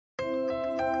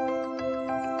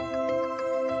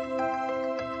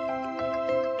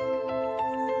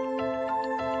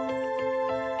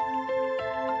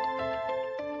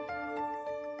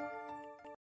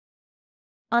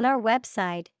On our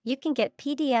website, you can get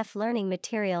PDF learning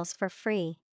materials for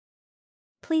free.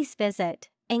 Please visit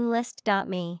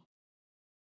englist.me.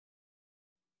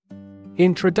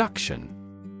 Introduction.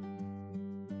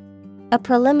 A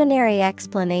preliminary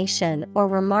explanation or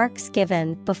remarks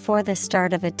given before the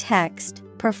start of a text,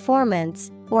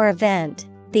 performance, or event,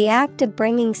 the act of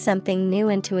bringing something new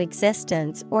into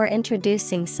existence or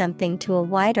introducing something to a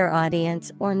wider audience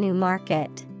or new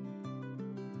market.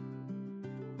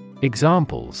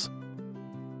 Examples: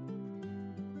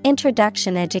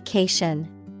 Introduction education,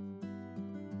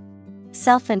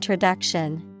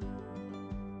 self-introduction.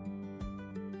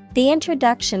 The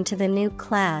introduction to the new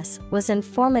class was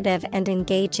informative and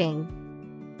engaging.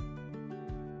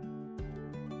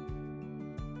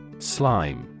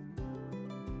 Slime.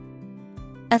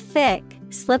 A thick,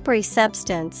 slippery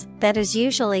substance that is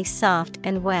usually soft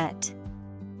and wet.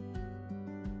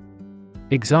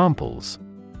 Examples: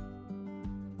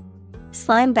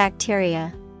 Slime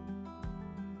bacteria,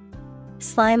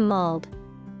 slime mold.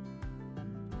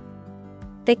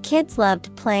 The kids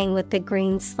loved playing with the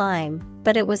green slime,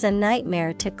 but it was a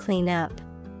nightmare to clean up.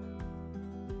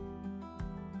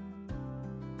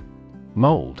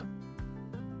 Mold.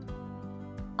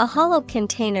 A hollow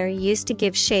container used to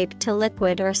give shape to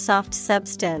liquid or soft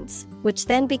substance, which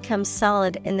then becomes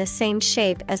solid in the same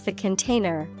shape as the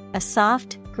container, a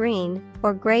soft, green,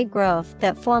 or gray growth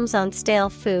that forms on stale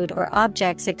food or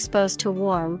objects exposed to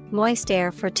warm, moist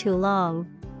air for too long.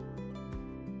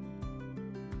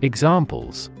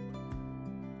 Examples: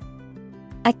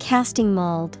 A casting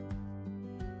mold,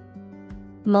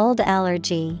 mold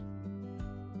allergy.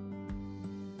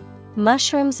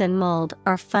 Mushrooms and mold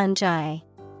are fungi.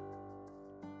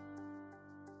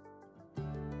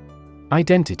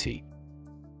 Identity.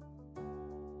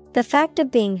 The fact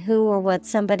of being who or what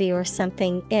somebody or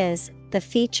something is, the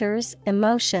features,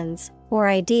 emotions, or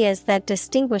ideas that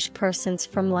distinguish persons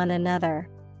from one another.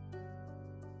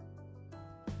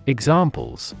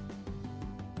 Examples: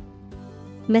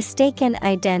 Mistaken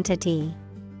identity,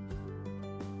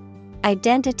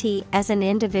 identity as an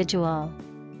individual.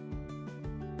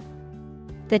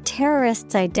 The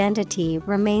terrorist's identity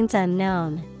remains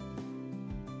unknown.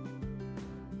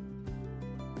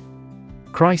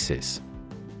 Crisis.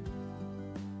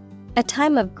 A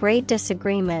time of great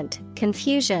disagreement,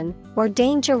 confusion, or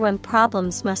danger when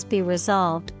problems must be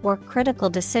resolved or critical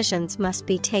decisions must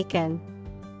be taken.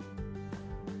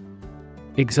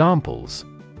 Examples: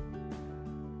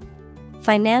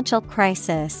 Financial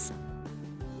crisis,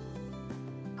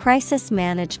 crisis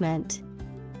management.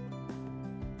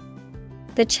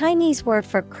 The Chinese word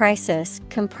for crisis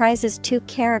comprises two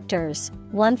characters,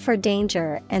 one for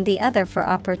danger and the other for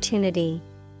opportunity.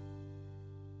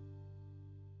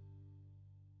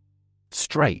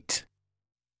 Straight.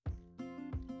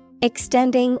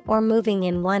 Extending or moving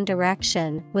in one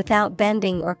direction without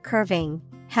bending or curving,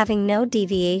 having no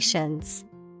deviations.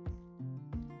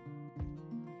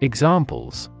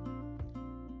 Examples: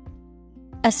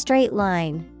 A straight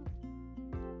line,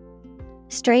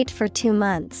 straight for 2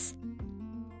 months.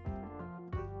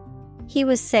 He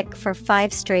was sick for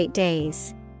 5 straight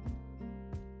days.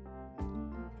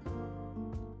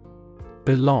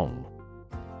 Belong.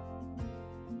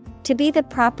 To be the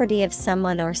property of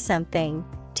someone or something,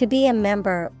 to be a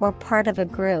member or part of a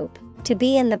group, to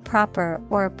be in the proper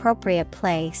or appropriate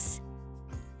place.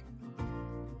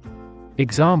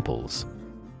 Examples: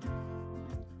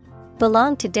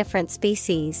 Belong to different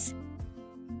species.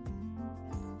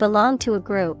 Belong to a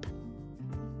group.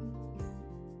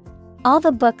 All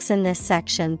the books in this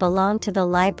section belong to the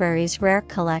library's rare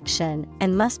collection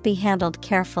and must be handled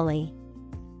carefully.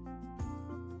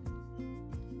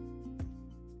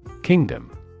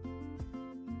 Kingdom.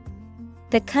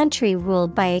 The country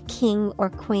ruled by a king or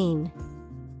queen.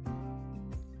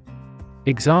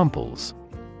 Examples: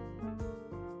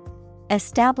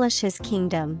 Establish his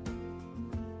kingdom.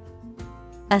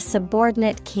 A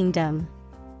subordinate kingdom.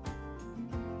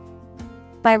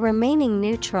 By remaining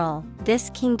neutral,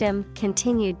 this kingdom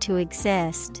continued to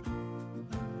exist.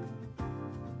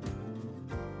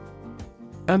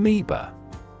 Amoeba.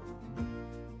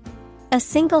 A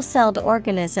single-celled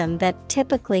organism that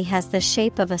typically has the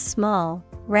shape of a small,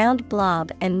 round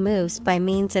blob and moves by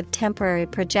means of temporary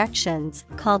projections,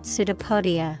 called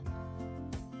pseudopodia.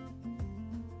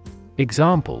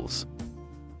 Examples: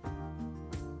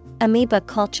 Amoeba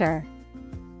culture.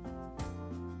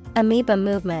 Amoeba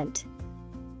movement.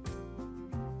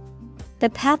 The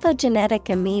pathogenetic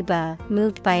amoeba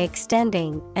moved by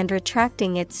extending and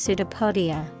retracting its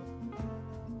pseudopodia.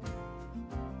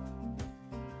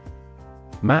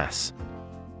 Mass.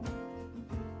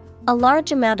 A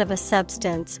large amount of a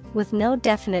substance with no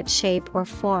definite shape or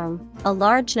form, a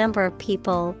large number of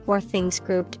people or things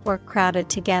grouped or crowded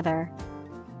together.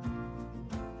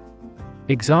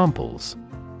 Examples: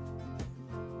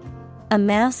 A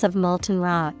mass of molten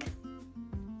rock.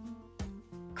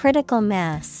 Critical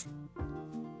mass.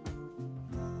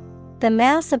 The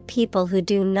mass of people who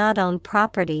do not own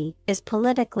property is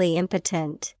politically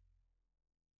impotent.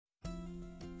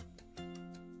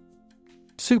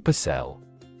 Supercell.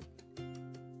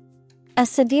 A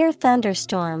severe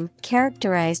thunderstorm,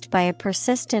 characterized by a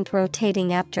persistent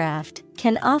rotating updraft,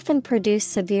 can often produce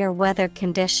severe weather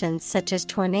conditions such as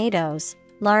tornadoes,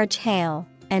 large hail,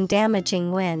 and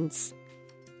damaging winds.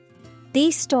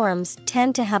 These storms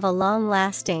tend to have a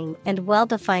long-lasting and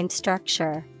well-defined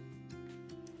structure.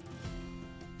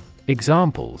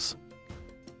 Examples: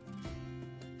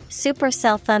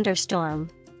 Supercell thunderstorm.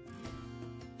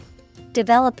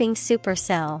 Developing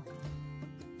supercell.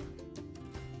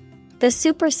 The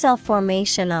supercell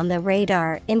formation on the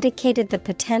radar indicated the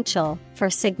potential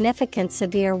for significant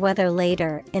severe weather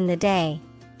later in the day.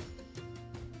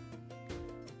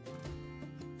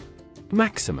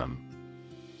 Maximum.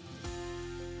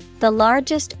 The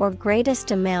largest or greatest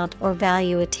amount or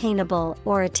value attainable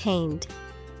or attained.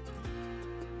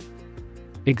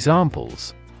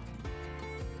 Examples: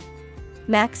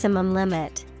 Maximum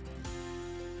limit.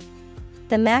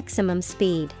 The maximum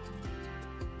speed.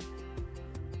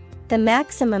 The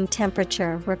maximum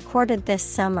temperature recorded this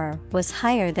summer was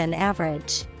higher than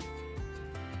average.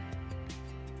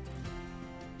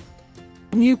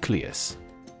 Nucleus.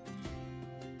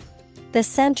 The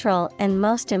central and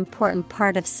most important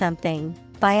part of something.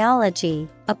 Biology,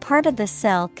 a part of the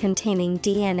cell containing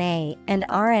DNA and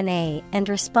RNA and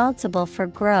responsible for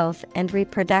growth and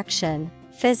reproduction.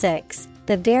 Physics,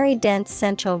 the very dense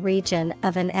central region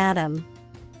of an atom.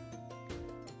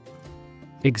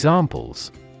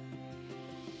 Examples: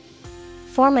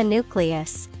 Form a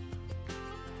nucleus.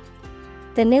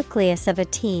 The nucleus of a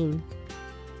team.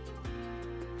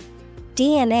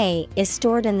 DNA is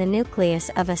stored in the nucleus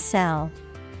of a cell.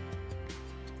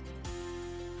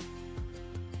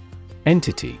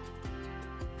 Entity.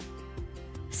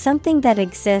 Something that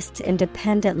exists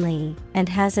independently and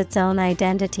has its own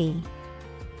identity.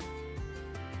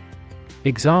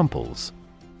 Examples: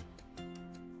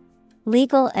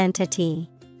 Legal entity.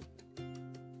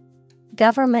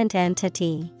 Government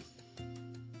entity.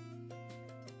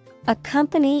 A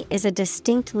company is a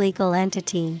distinct legal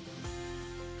entity.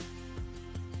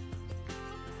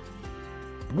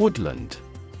 Woodland.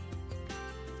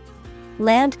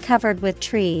 Land covered with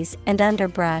trees and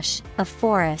underbrush, a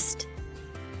forest.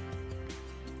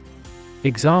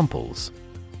 Examples: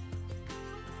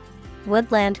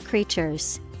 Woodland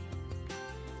creatures.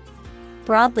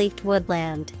 Broadleafed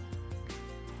woodland.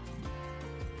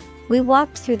 We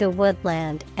walked through the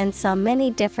woodland and saw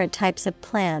many different types of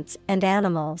plants and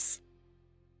animals.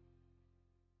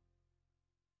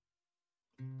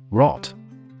 Rot.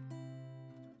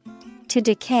 To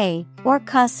decay, or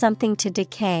cause something to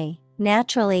decay,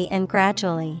 naturally and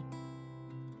gradually.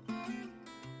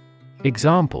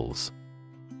 Examples: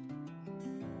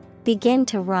 Begin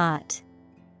to rot.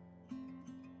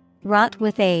 Rot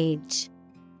with age.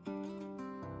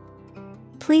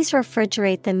 Please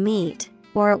refrigerate the meat,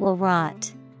 or it will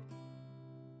rot.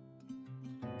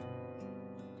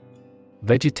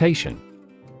 Vegetation.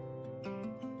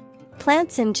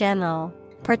 Plants in general,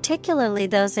 particularly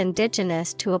those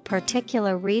indigenous to a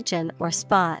particular region or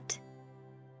spot.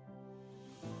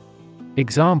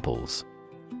 Examples: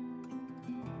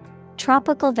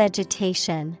 Tropical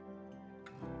vegetation.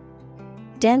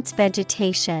 Dense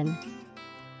vegetation.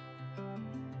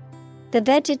 The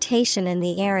vegetation in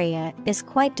the area is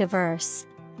quite diverse.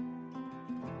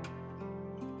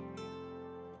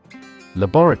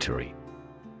 Laboratory.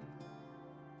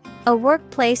 A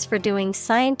workplace for doing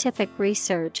scientific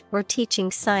research or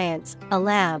teaching science, a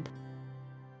lab.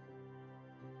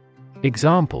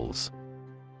 Examples: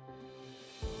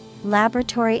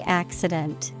 Laboratory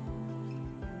accident.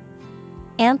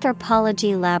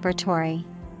 Anthropology laboratory.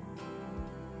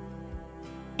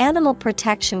 Animal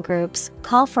protection groups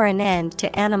call for an end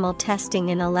to animal testing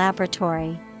in a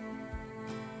laboratory.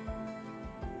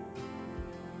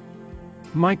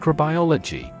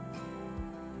 Microbiology.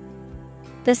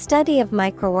 The study of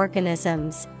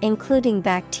microorganisms, including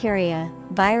bacteria,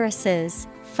 viruses,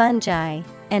 fungi,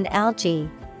 and algae,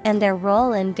 and their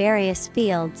role in various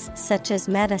fields such as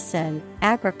medicine,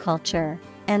 agriculture,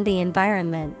 and the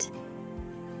environment.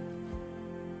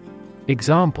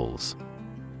 Examples: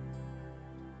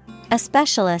 A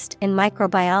specialist in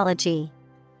microbiology.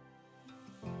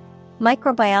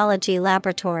 Microbiology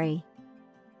laboratory.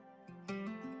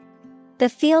 The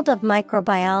field of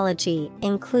microbiology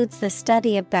includes the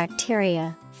study of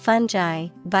bacteria, fungi,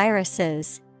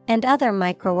 viruses, and other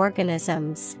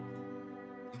microorganisms.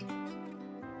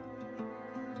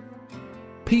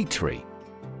 Petri.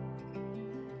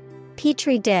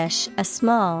 Petri dish, a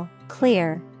small,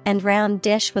 clear, and round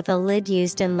dish with a lid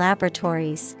used in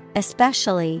laboratories,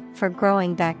 especially for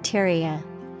growing bacteria.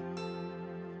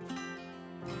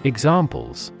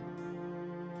 Examples: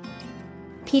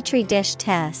 Petri dish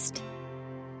test.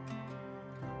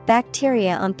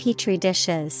 Bacteria on petri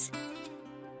dishes.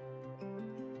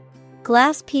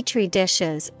 Glass petri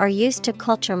dishes are used to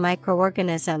culture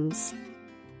microorganisms.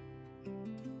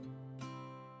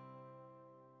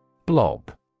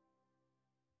 Blob.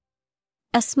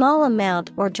 A small amount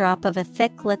or drop of a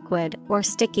thick liquid or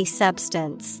sticky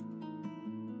substance.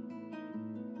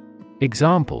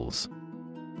 Examples: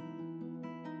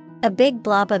 A big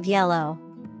blob of yellow.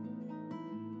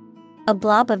 A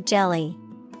blob of jelly.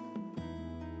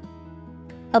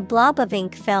 A blob of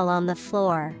ink fell on the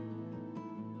floor.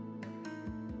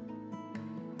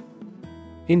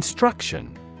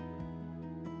 Instruction.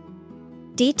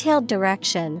 Detailed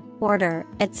direction, order,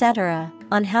 etc.,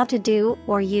 on how to do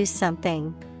or use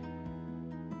something.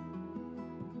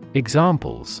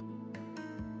 Examples: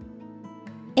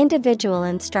 Individual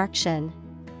instruction.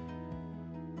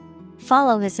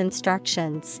 Follow his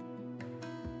instructions.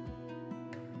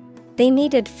 They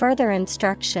needed further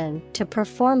instruction to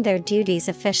perform their duties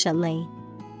efficiently.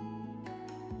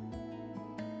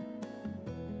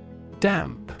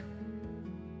 Damp.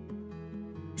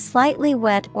 Slightly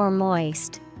wet or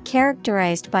moist,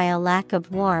 characterized by a lack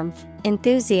of warmth,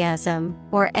 enthusiasm,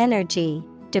 or energy,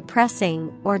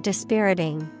 depressing or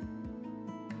dispiriting.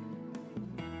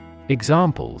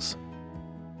 Examples: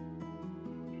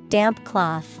 Damp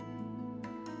cloth.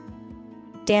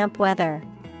 Damp weather.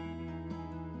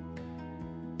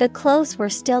 The clothes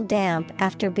were still damp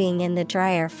after being in the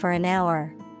dryer for an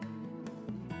hour.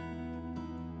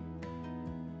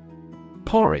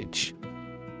 Porridge.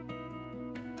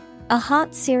 A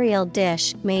hot cereal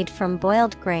dish made from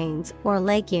boiled grains or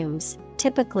legumes,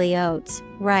 typically oats,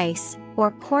 rice,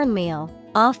 or cornmeal,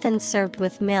 often served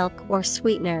with milk or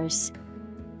sweeteners.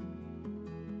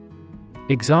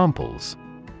 Examples: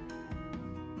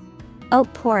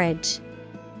 Oat porridge.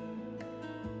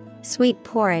 Sweet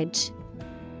porridge.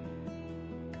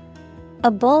 A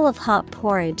bowl of hot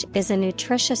porridge is a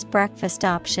nutritious breakfast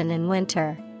option in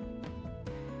winter.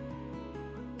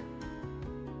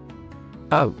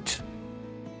 Oat.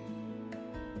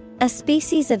 A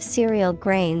species of cereal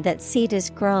grain that seed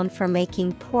is grown for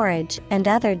making porridge and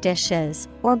other dishes,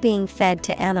 or being fed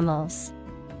to animals.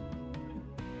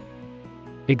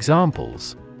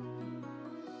 Examples: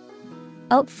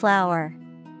 Oat flour.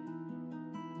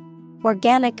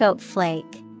 Organic oat flake.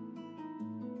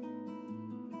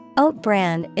 Oat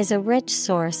bran is a rich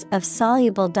source of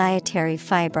soluble dietary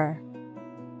fiber.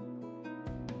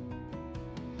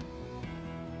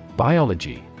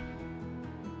 Biology.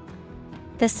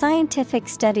 The scientific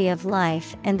study of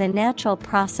life and the natural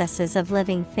processes of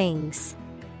living things.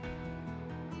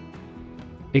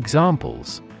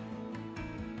 Examples: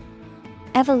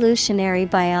 Evolutionary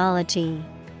biology.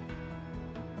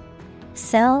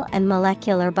 Cell and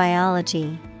molecular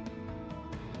biology.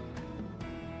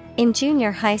 In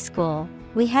junior high school,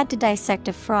 we had to dissect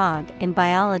a frog in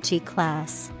biology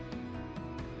class.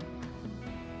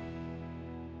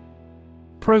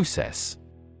 Process.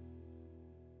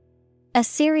 A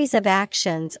series of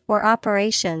actions or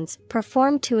operations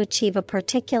performed to achieve a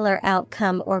particular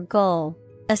outcome or goal.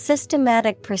 A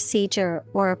systematic procedure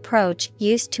or approach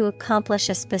used to accomplish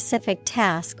a specific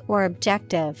task or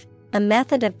objective. A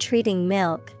method of treating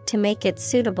milk to make it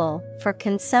suitable for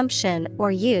consumption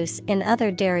or use in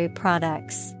other dairy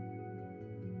products.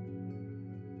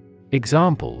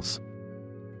 Examples: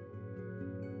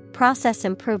 Process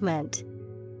improvement.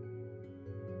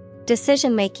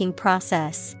 Decision-making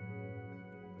process.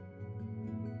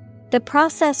 The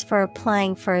process for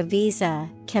applying for a visa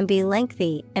can be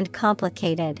lengthy and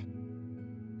complicated.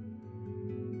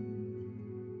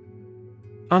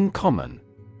 Uncommon.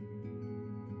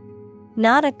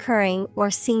 Not occurring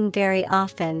or seen very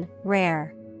often,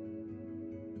 rare.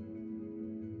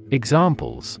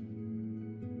 Examples: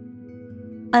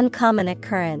 Uncommon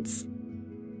occurrence.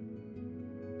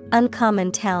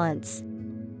 Uncommon talents.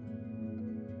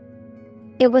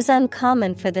 It was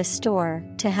uncommon for the store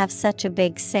to have such a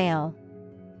big sale.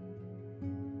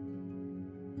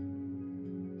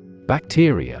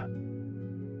 Bacteria.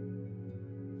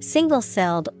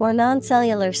 Single-celled or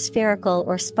non-cellular spherical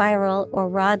or spiral or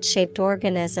rod-shaped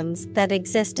organisms that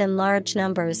exist in large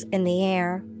numbers in the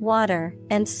air, water,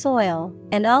 and soil,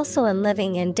 and also in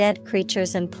living and dead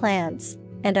creatures and plants,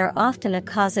 and are often a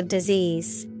cause of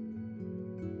disease.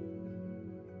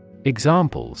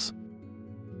 Examples: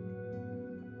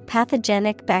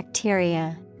 Pathogenic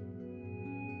bacteria,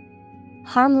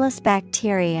 harmless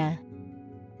bacteria.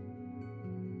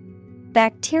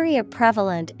 Bacteria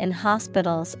prevalent in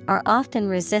hospitals are often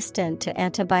resistant to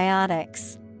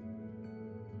antibiotics.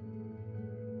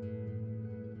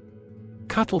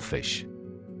 Cuttlefish.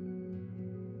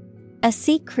 A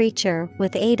sea creature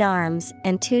with 8 arms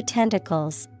and 2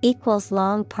 tentacles equals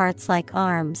long parts like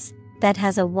arms, that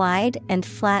has a wide and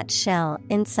flat shell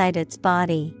inside its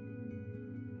body.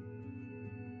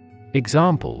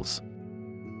 Examples: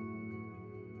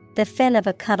 The fin of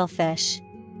a cuttlefish.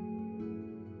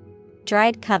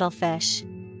 Dried cuttlefish.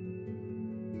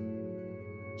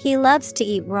 He loves to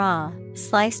eat raw,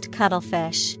 sliced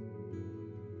cuttlefish.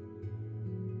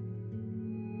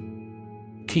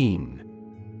 Keen.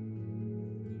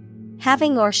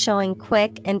 Having or showing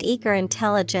quick and eager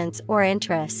intelligence or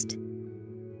interest.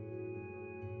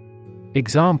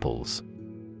 Examples: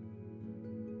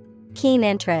 Keen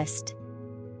interest.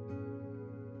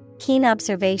 Keen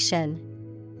observation.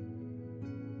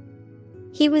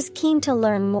 He was keen to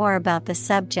learn more about the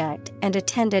subject and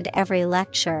attended every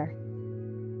lecture.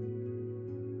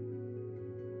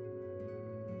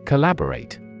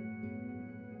 Collaborate.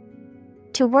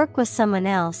 To work with someone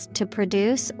else to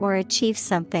produce or achieve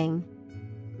something.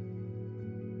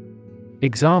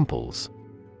 Examples: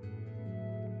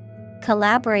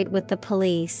 Collaborate with the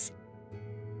police.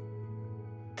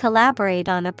 Collaborate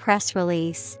on a press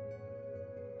release.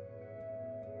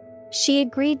 She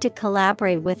agreed to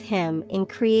collaborate with him in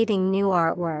creating new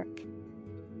artwork.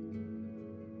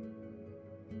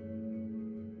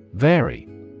 Vary.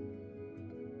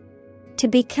 To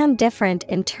become different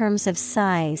in terms of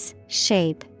size,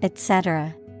 shape,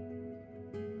 etc.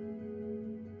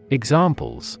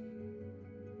 Examples: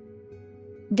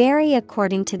 Vary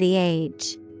according to the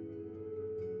age.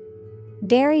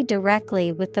 Vary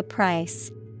directly with the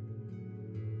price.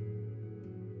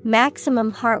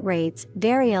 Maximum heart rates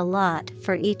vary a lot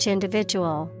for each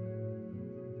individual.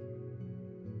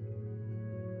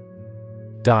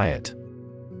 Diet.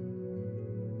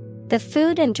 The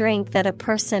food and drink that a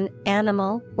person,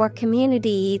 animal, or community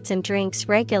eats and drinks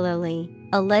regularly,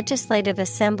 a legislative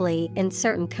assembly in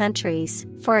certain countries,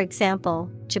 for example,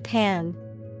 Japan.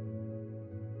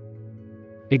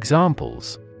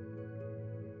 Examples: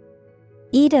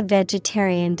 Eat a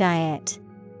vegetarian diet.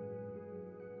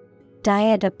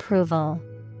 Diet approval.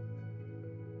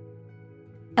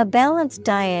 A balanced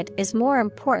diet is more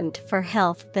important for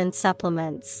health than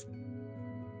supplements.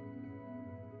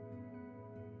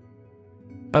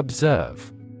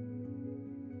 Observe.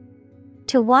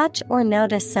 To watch or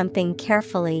notice something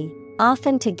carefully,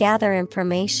 often to gather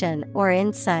information or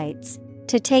insights,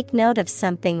 to take note of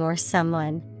something or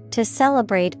someone, to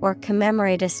celebrate or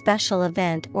commemorate a special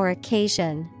event or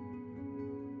occasion.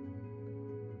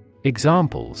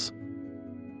 Examples: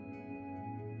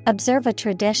 Observe a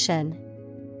tradition.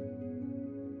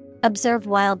 Observe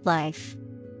wildlife.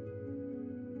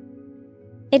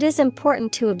 It is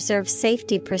important to observe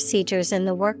safety procedures in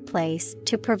the workplace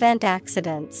to prevent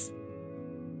accidents.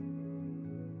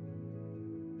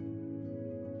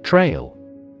 Trail.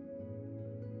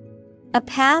 A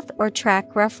path or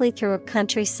track roughly through a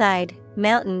countryside,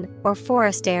 mountain, or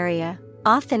forest area,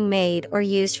 often made or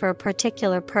used for a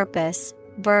particular purpose.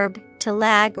 Verb, to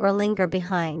lag or linger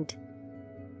behind.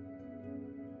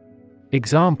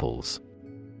 Examples: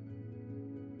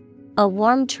 A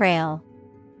warm trail.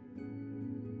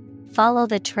 Follow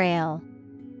the trail.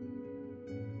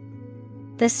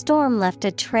 The storm left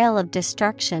a trail of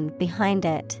destruction behind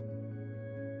it.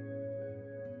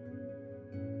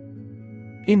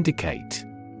 Indicate.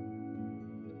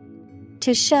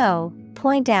 To show,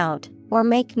 point out, or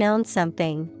make known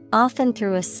something, often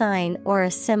through a sign or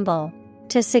a symbol,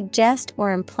 to suggest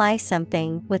or imply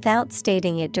something without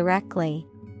stating it directly.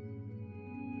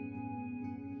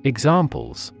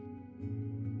 Examples: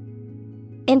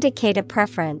 Indicate a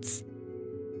preference.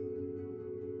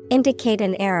 Indicate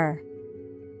an error.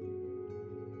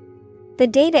 The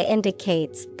data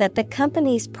indicates that the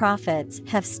company's profits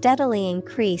have steadily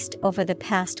increased over the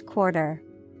past quarter.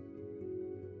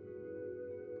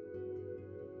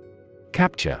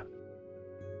 Capture.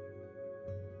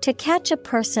 To catch a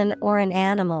person or an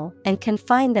animal and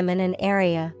confine them in an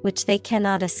area which they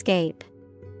cannot escape.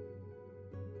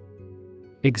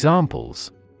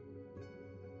 Examples: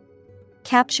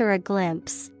 Capture a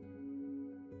glimpse.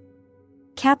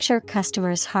 Capture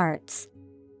customers' hearts.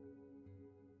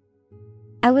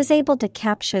 I was able to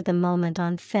capture the moment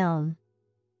on film.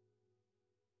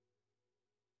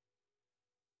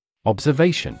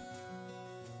 Observation.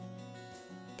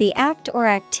 The act or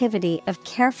activity of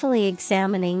carefully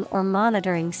examining or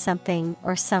monitoring something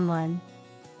or someone.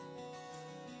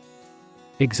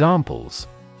 Examples.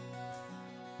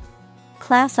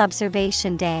 Class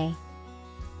observation day.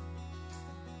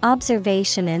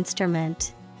 Observation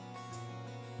instrument.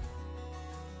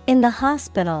 In the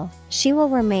hospital, she will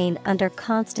remain under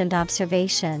constant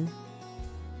observation.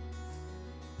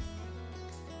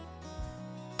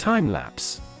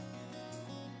 Time-lapse.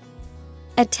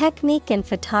 A technique in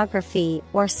photography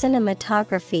or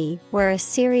cinematography where a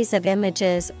series of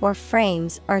images or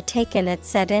frames are taken at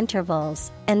set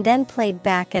intervals and then played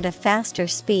back at a faster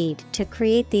speed to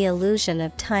create the illusion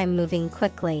of time moving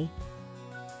quickly.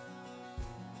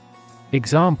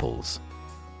 Examples.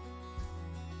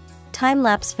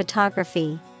 Time-lapse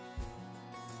photography.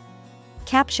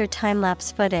 Capture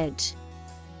time-lapse footage.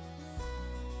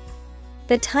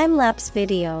 The time-lapse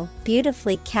video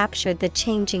beautifully captured the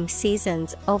changing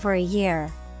seasons over a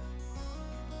year.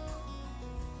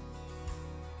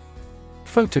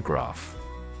 Photograph.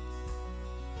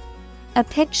 A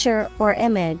picture or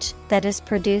image that is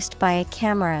produced by a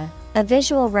camera, a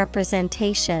visual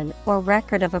representation or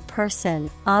record of a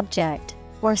person, object,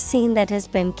 or scene that has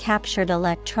been captured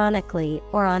electronically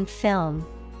or on film.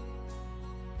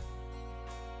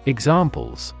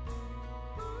 Examples.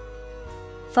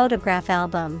 Photograph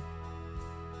album.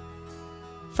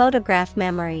 Photograph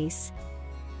memories.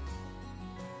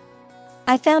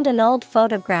 I found an old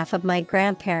photograph of my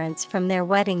grandparents from their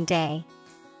wedding day.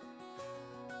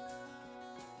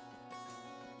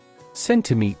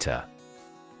 Centimeter.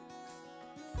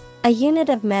 A unit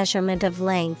of measurement of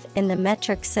length in the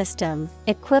metric system,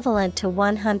 equivalent to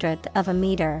 1/100th of a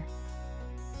meter.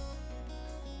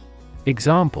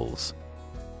 Examples.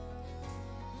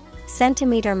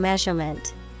 Centimeter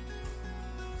measurement.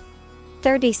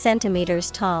 30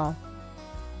 centimeters tall.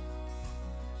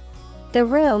 The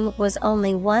room was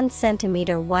only 1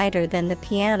 centimeter wider than the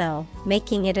piano,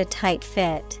 making it a tight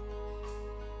fit.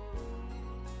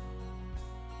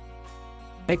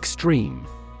 Extreme.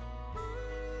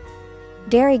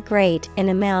 Very great in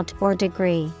amount or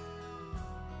degree.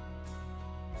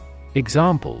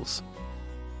 Examples.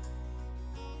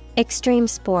 Extreme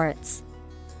sports.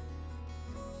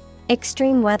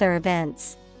 Extreme weather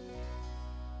events.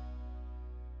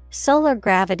 Solar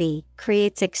gravity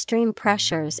creates extreme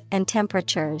pressures and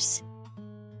temperatures.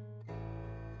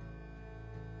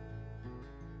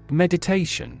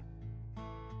 Meditation.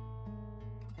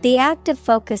 The act of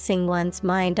focusing one's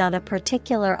mind on a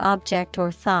particular object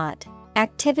or thought,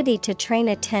 activity to train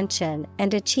attention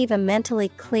and achieve a mentally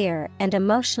clear and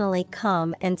emotionally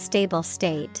calm and stable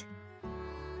state.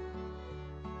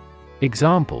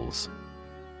 Examples.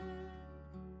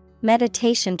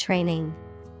 Meditation training.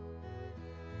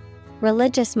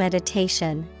 Religious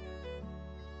meditation.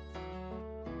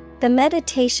 The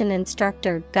meditation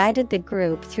instructor guided the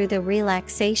group through the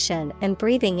relaxation and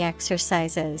breathing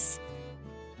exercises.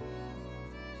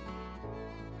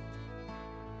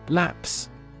 Lapse.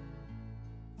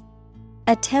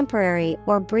 A temporary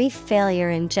or brief failure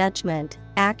in judgment,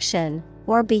 action,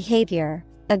 or behavior,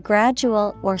 a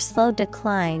gradual or slow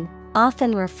decline,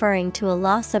 often referring to a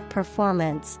loss of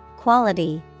performance,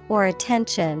 quality, or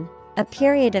attention, a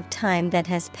period of time that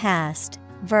has passed.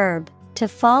 Verb, to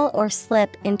fall or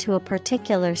slip into a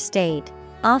particular state,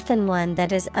 often one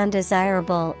that is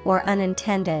undesirable or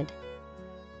unintended.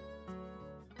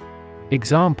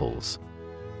 Examples.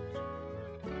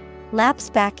 Lapse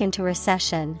back into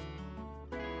recession.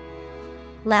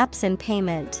 Lapse in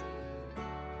payment.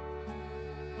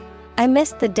 I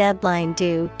missed the deadline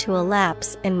due to a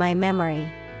lapse in my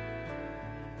memory.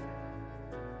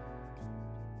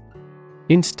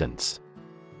 Instance.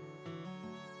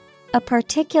 A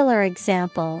particular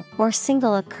example or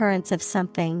single occurrence of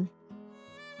something.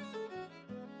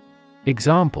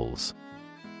 Examples.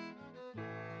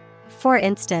 For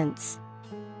instance.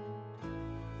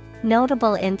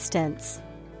 Notable instance.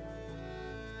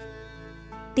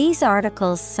 These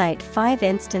articles cite 5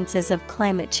 instances of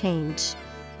climate change.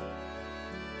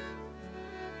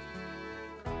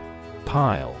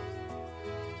 Pile.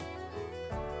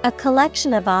 A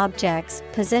collection of objects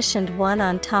positioned one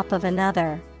on top of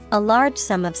another, a large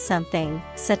sum of something,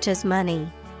 such as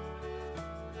money.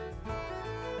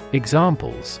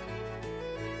 Examples.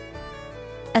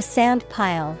 A sand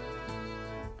pile.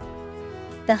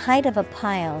 The height of a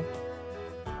pile.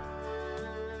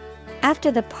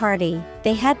 After the party,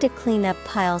 they had to clean up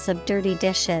piles of dirty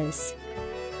dishes.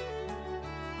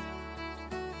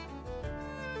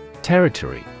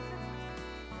 Territory.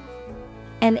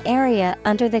 An area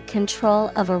under the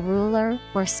control of a ruler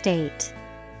or state.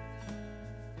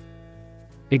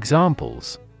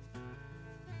 Examples: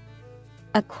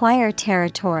 Acquire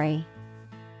territory.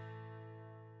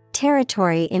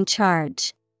 Territory in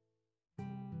charge.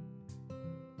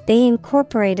 They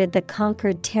incorporated the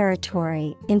conquered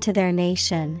territory into their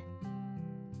nation.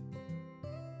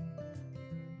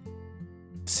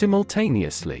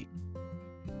 Simultaneously.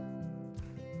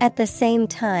 At the same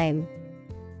time.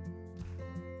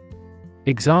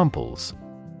 Examples: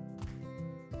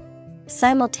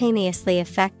 Simultaneously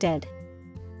affected.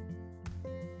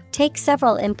 Take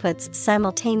several inputs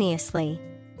simultaneously.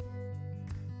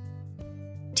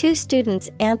 Two students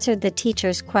answered the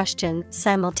teacher's question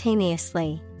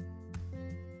simultaneously.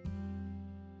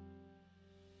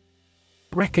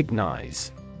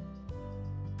 Recognize.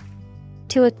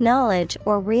 To acknowledge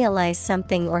or realize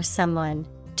something or someone,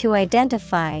 to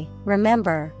identify,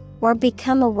 remember, or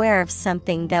become aware of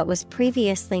something that was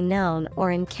previously known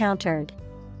or encountered.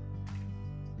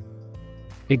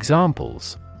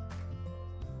 Examples: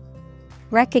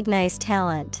 Recognize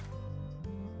talent.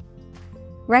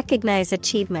 Recognize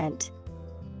achievement.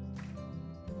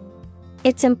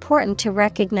 It's important to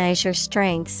recognize your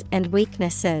strengths and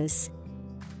weaknesses.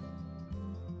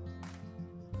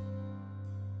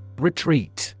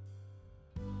 Retreat.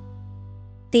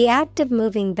 The act of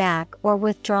moving back or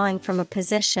withdrawing from a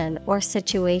position or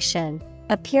situation,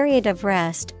 a period of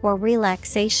rest or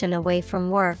relaxation away from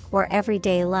work or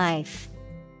everyday life.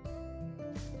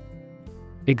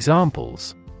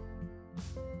 Examples: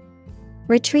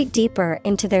 Retreat deeper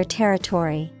into their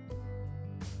territory.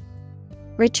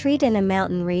 Retreat in a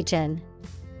mountain region.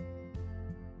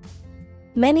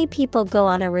 Many people go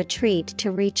on a retreat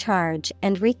to recharge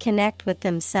and reconnect with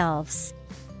themselves.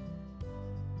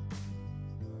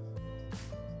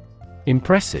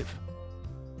 Impressive.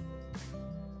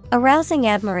 Arousing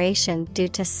admiration due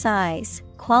to size,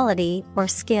 quality, or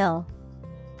skill.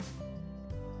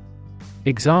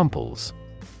 Examples: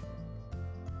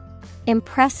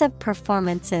 Impressive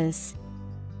performances.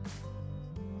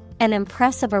 An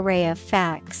impressive array of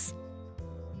facts.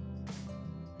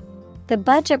 The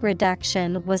budget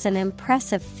reduction was an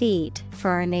impressive feat for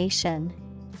our nation.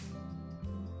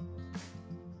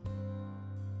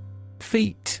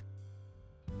 Feat.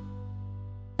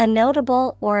 A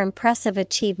notable or impressive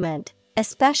achievement,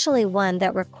 especially one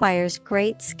that requires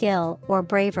great skill or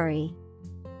bravery.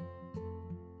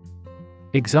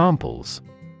 Examples: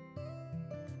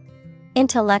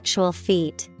 Intellectual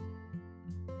feat.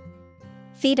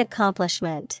 Feat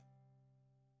accomplishment.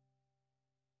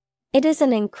 It is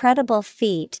an incredible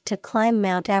feat to climb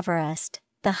Mount Everest,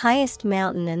 the highest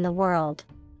mountain in the world.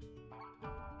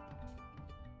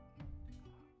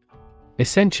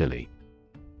 Essentially.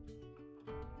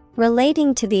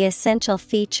 Relating to the essential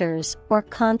features or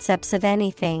concepts of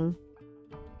anything.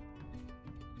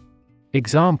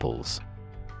 Examples: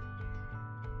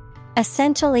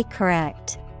 Essentially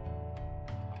correct.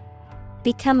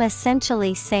 Become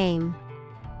essentially same.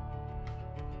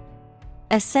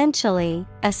 Essentially,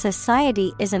 a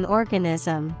society is an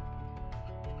organism.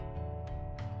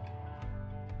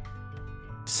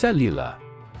 Cellular.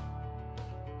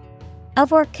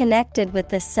 Of or connected with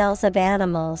the cells of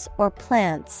animals or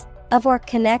plants. Of or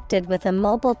connected with a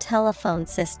mobile telephone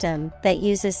system that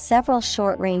uses several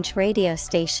short-range radio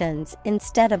stations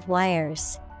instead of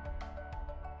wires.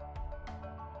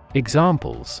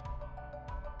 Examples: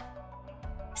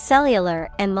 Cellular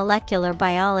and molecular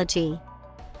biology.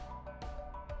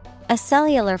 A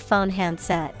cellular phone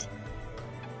handset.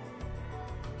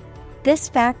 This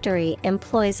factory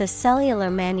employs a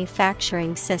cellular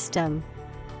manufacturing system.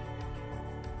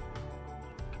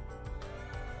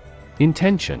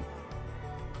 Intention.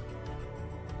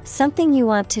 Something you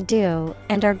want to do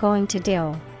and are going to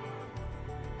do.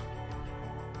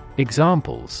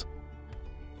 Examples: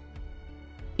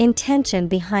 Intention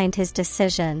behind his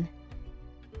decision.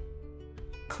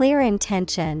 Clear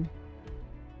intention.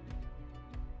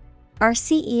 Our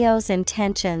CEO's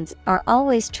intentions are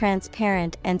always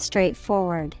transparent and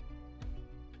straightforward.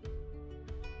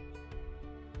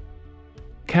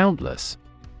 Countless.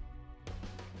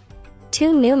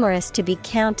 Too numerous to be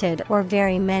counted or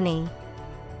very many.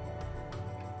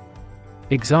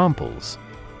 Examples: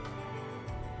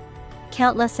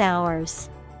 Countless hours.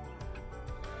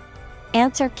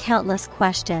 Answer countless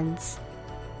questions.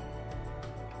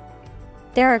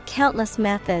 There are countless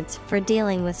methods for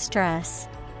dealing with stress.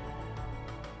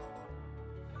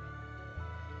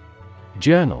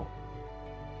 Journal.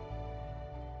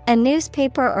 A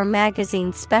newspaper or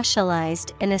magazine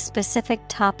specialized in a specific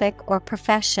topic or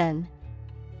profession.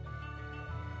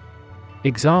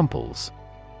 Examples: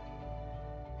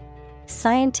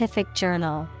 scientific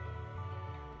journal,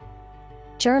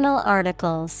 journal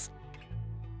articles.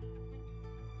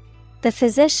 The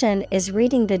physician is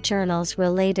reading the journals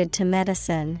related to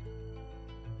medicine.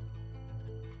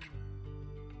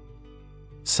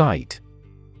 Cite: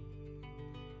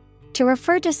 to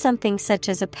refer to something such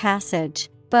as a passage,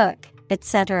 book,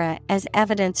 etc., as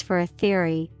evidence for a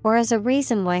theory, or as a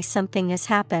reason why something has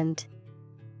happened.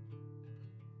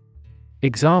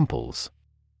 Examples: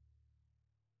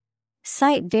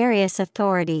 cite various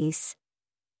authorities,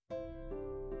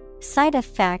 cite a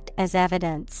fact as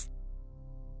evidence.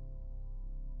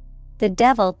 The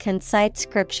devil can cite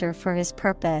scripture for his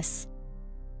purpose.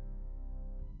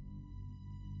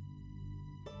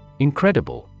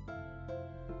 Incredible.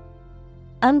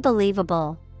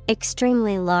 Unbelievable,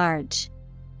 extremely large.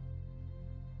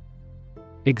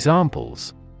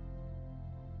 Examples: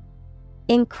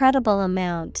 incredible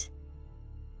amount,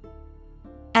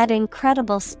 at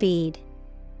incredible speed.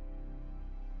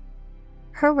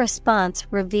 Her response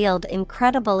revealed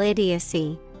incredible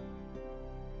idiocy.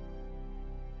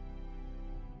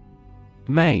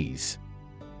 Maze: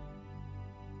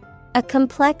 a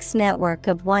complex network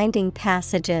of winding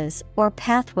passages or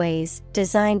pathways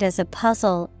designed as a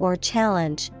puzzle or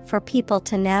challenge for people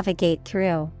to navigate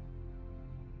through.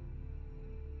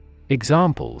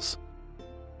 Examples: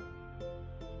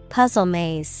 puzzle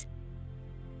maze,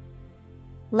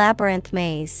 labyrinth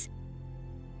maze.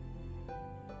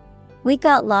 We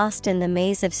got lost in the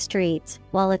maze of streets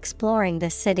while exploring the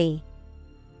city.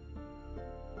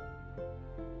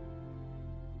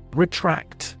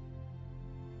 Retract: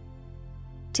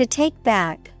 to take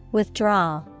back,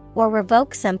 withdraw, or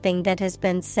revoke something that has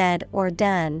been said or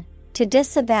done, to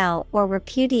disavow or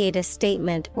repudiate a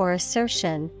statement or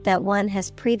assertion that one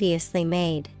has previously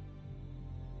made.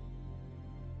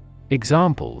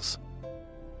 Examples: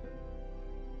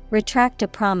 retract a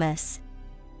promise,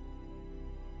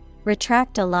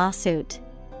 retract a lawsuit.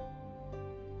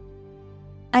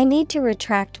 I need to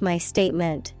retract my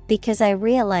statement because I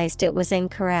realized it was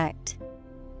incorrect.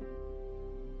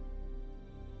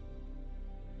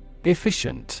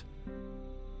 Efficient: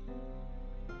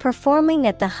 performing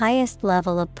at the highest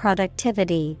level of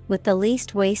productivity with the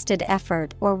least wasted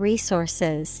effort or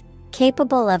resources,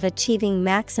 capable of achieving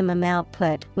maximum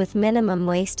output with minimum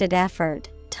wasted effort,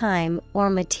 time, or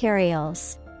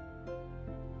materials.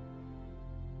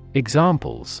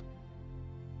 Examples: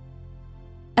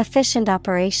 efficient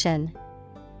operation,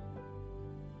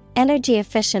 energy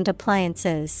efficient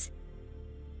appliances.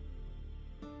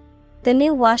 The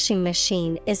new washing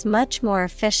machine is much more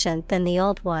efficient than the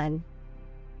old one.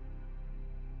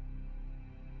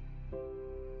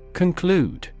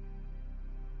 Conclude: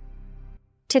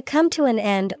 to come to an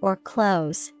end or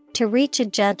close, to reach a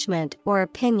judgment or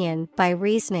opinion by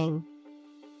reasoning.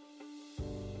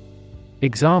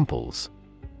 Examples: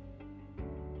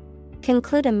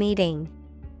 conclude a meeting,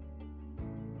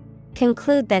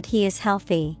 conclude that he is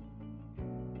healthy.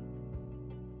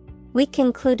 We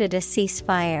concluded a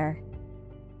ceasefire.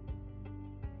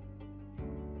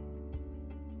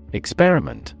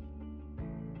 Experiment: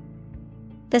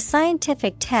 the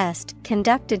scientific test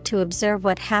conducted to observe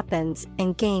what happens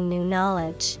and gain new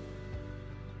knowledge.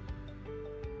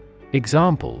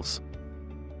 Examples: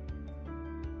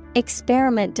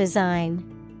 experiment design,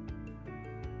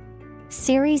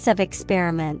 series of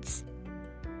experiments.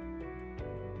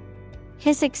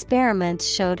 His experiments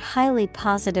showed highly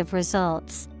positive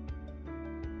results.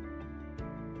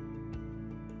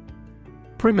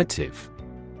 Primitive: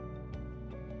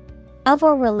 of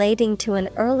or relating to an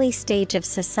early stage of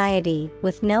society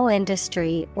with no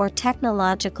industry or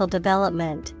technological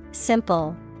development,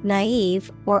 simple,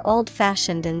 naive, or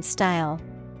old-fashioned in style.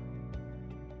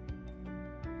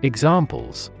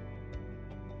 Examples: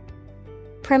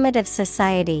 primitive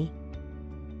society,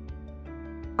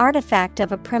 artifact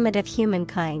of a primitive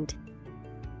humankind.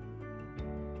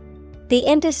 The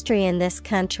industry in this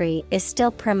country is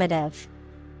still primitive.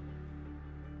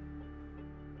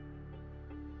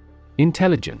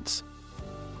 Intelligence: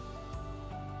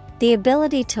 the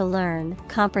ability to learn,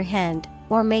 comprehend,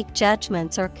 or make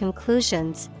judgments or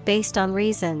conclusions based on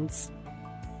reasons.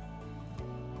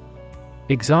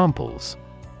 Examples: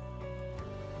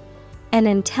 an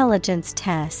intelligence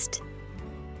test,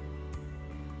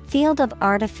 field of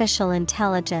artificial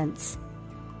intelligence.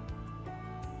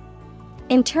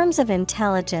 In terms of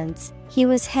intelligence, he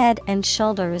was head and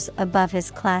shoulders above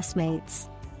his classmates.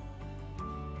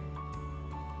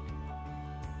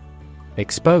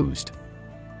 Exposed: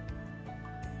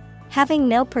 having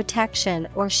no protection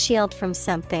or shield from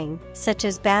something, such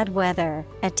as bad weather,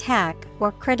 attack,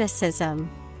 or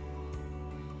criticism.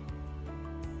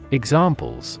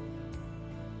 Examples: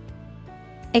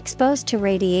 exposed to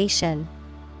radiation,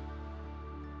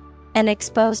 an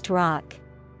exposed rock.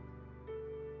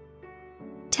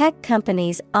 Tech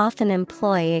companies often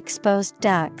employ exposed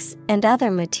ducts and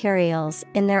other materials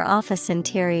in their office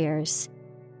interiors.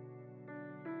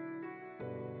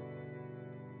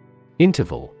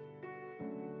 Interval: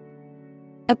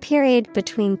 a period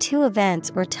between two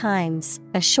events or times,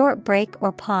 a short break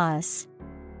or pause.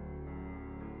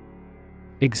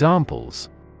 Examples: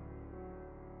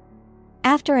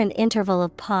 after an interval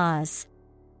of pause,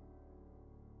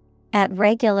 at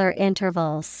regular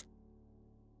intervals.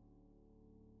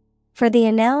 For the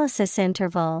analysis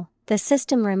interval, the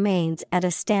system remains at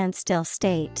a standstill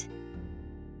state.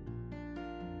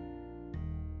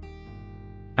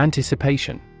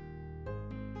 Anticipation: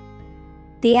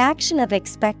 the action of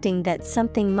expecting that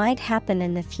something might happen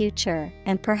in the future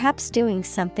and perhaps doing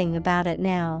something about it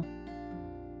now.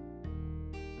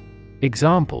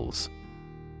 Examples: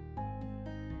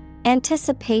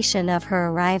 anticipation of her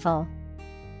arrival,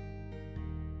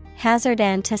 hazard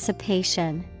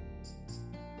anticipation.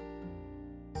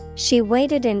 She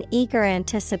waited in eager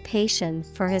anticipation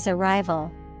for his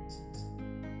arrival.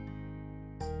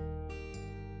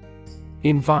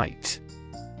 Invite: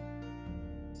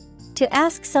 to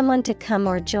ask someone to come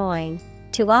or join,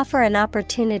 to offer an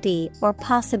opportunity or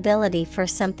possibility for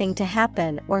something to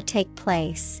happen or take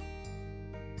place.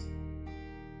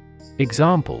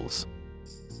 Examples: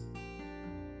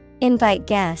 invite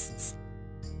guests,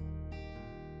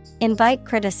 invite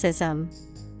criticism.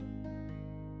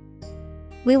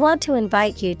 We want to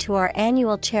invite you to our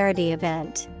annual charity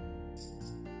event.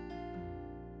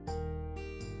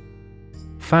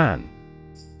 Fan: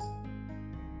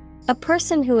 a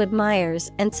person who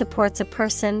admires and supports a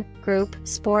person, group,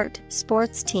 sport,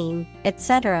 sports team,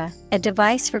 etc., a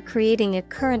device for creating a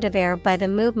current of air by the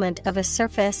movement of a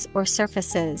surface or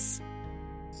surfaces.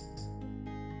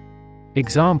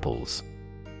 Examples: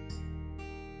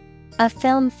 a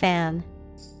film fan,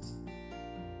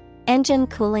 engine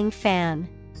cooling fan.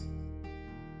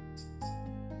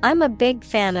 I'm a big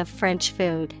fan of French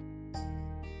food.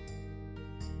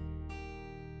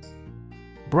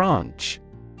 Branch: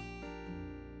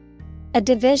 a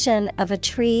division of a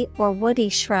tree or woody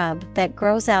shrub that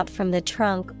grows out from the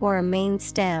trunk or a main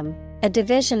stem, a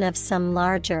division of some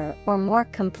larger or more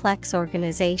complex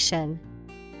organization.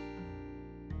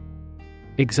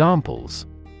 Examples: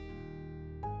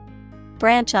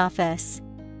 branch office,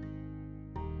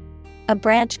 a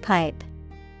branch pipe.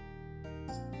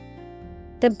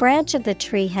 The branch of the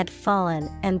tree had fallen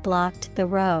and blocked the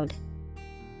road.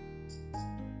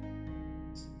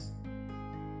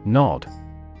 Nod: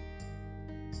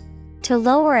 to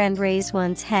lower and raise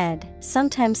one's head,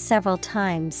 sometimes several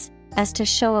times, as to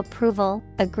show approval,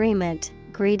 agreement,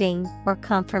 greeting, or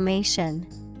confirmation.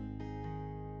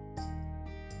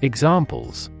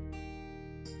 Examples: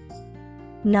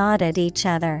 nod at each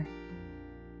other,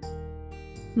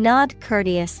 nod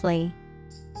courteously.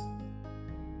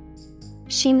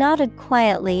 She nodded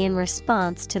quietly in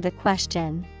response to the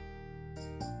question.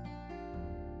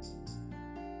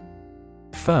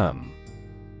 Firm: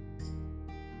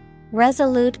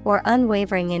 resolute or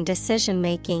unwavering in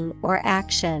decision-making or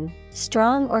action,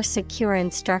 strong or secure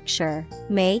in structure,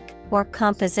 make or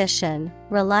composition,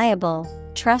 reliable,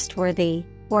 trustworthy,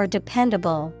 or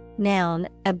dependable. Noun,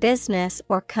 a business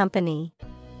or company.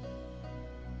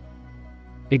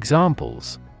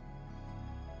 Examples: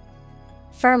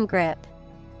 firm grip,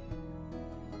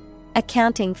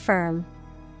 accounting firm.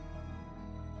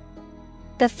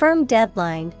 The firm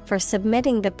deadline for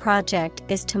submitting the project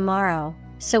is tomorrow,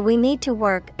 so we need to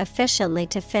work efficiently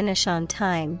to finish on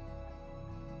time.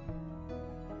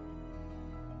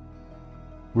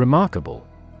 Remarkable: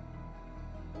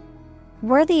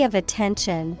 worthy of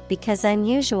attention because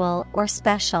unusual or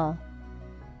special.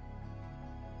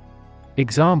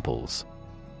 Examples: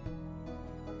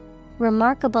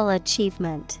 remarkable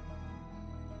achievement,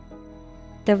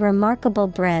 the remarkable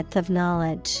breadth of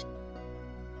knowledge.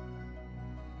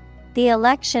 The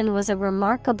election was a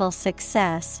remarkable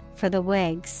success for the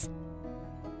Whigs.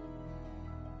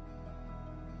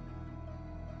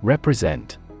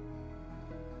 Represent: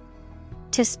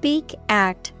 to speak,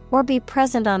 act, or be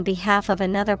present on behalf of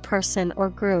another person or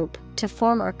group, to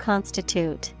form or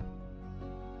constitute.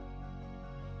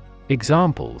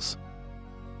 Examples: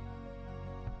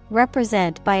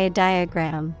 represent by a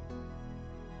diagram.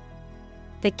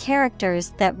 The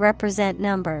characters that represent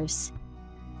numbers.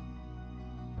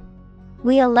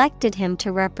 We elected him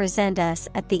to represent us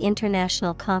at the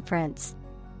international conference.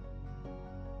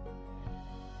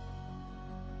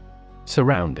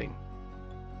 Surrounding: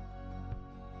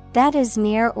 That is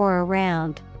near or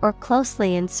around, or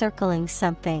closely encircling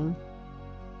something.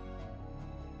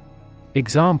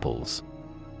 Examples: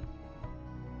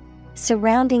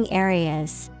 surrounding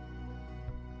areas.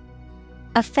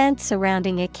 A fence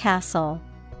surrounding a castle.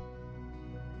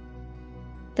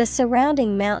 The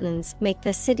surrounding mountains make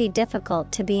the city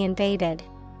difficult to be invaded.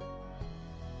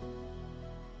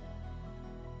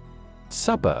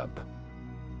 Suburb.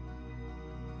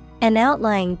 An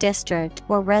outlying district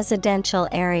or residential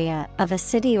area of a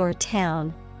city or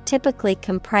town, typically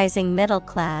comprising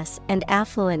middle-class and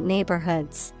affluent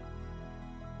neighborhoods.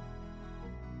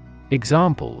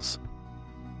 Examples: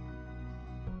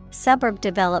 suburb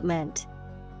development.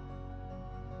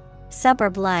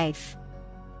 Suburb life.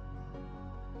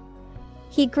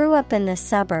 He grew up in the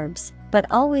suburbs, but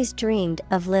always dreamed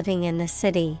of living in the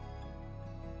city.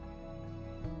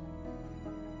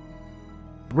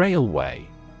 Railway.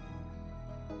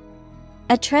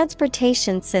 A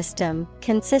transportation system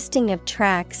consisting of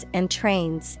tracks and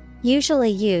trains, usually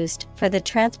used for the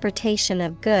transportation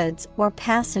of goods or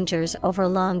passengers over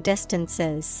long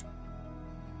distances.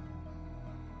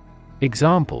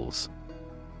 Examples: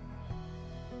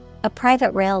 a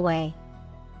private railway.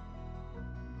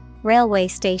 Railway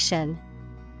station.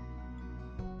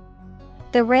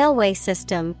 The railway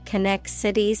system connects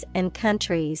cities and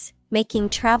countries, making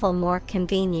travel more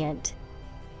convenient.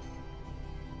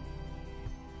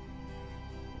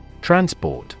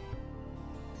 Transport.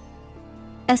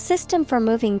 A system for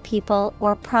moving people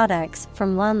or products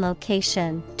from one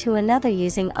location to another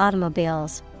using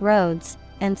automobiles, roads,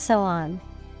 and so on.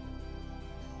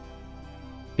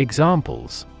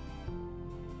 Examples: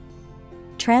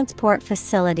 transport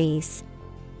facilities.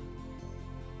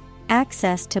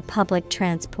 Access to public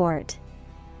transport.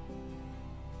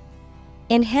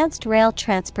 Enhanced rail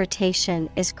transportation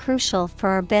is crucial for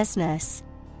our business.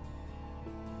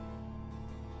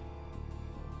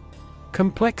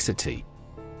 Complexity.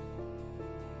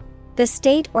 The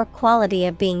state or quality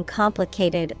of being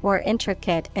complicated or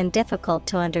intricate and difficult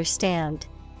to understand.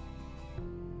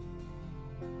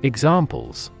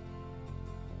 Examples: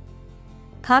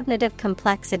 cognitive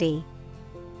complexity.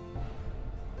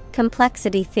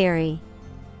 Complexity theory.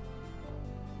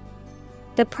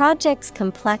 The project's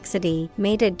complexity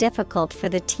made it difficult for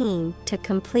the team to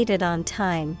complete it on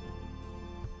time.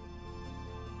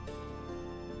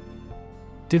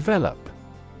 Develop.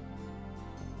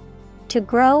 To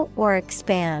grow or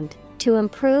expand, to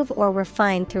improve or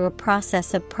refine through a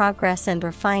process of progress and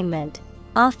refinement,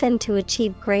 often to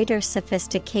achieve greater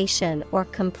sophistication or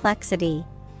complexity,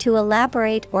 to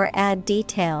elaborate or add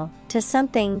detail to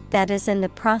something that is in the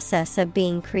process of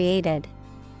being created.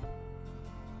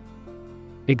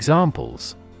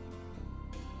 Examples: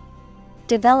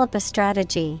 develop a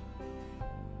strategy.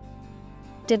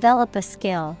 Develop a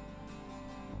skill.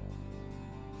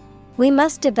 We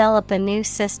must develop a new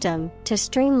system to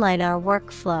streamline our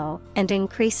workflow and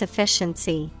increase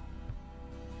efficiency.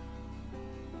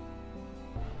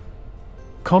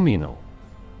 Communal.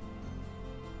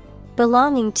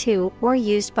 Belonging to or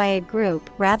used by a group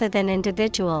rather than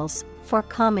individuals, for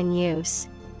common use.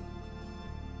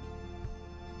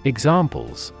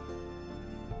 Examples: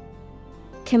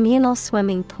 communal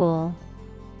swimming pool.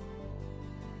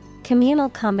 Communal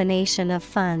combination of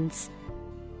funds.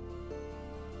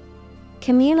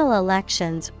 Communal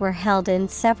elections were held in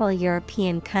several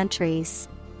European countries.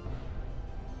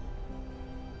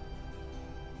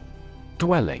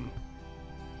 Dwelling.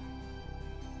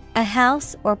 A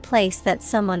house or place that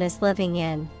someone is living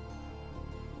in.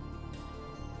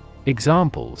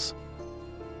 Examples: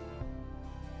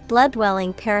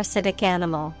 blood-dwelling parasitic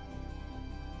animal.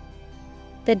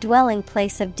 The dwelling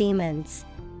place of demons.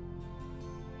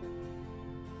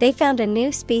 They found a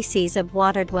new species of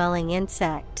water-dwelling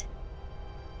insect.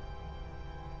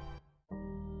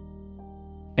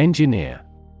 Engineer.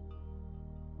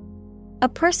 A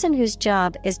person whose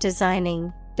job is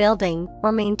designing, building,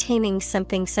 or maintaining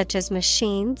something such as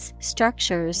machines,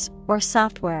 structures, or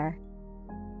software.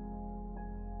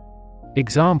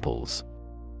 Examples: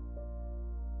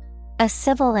 a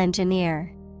civil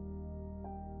engineer.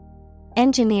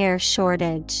 Engineer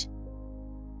shortage.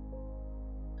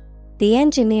 The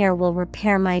engineer will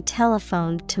repair my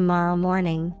telephone tomorrow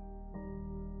morning.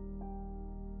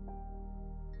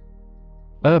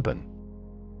 Urban.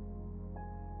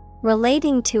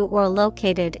 Relating to or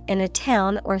located in a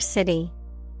town or city.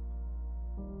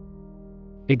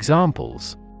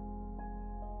 Examples: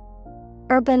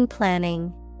 urban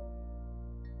planning.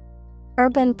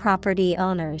 Urban property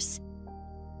owners.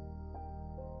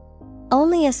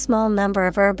 Only a small number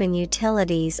of urban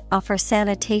utilities offer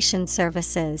sanitation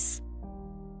services.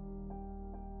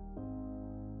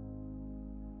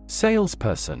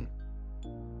 Salesperson.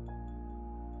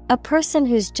 A person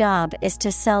whose job is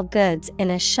to sell goods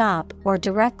in a shop or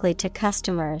directly to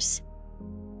customers.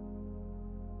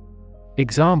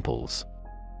 Examples: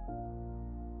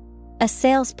 A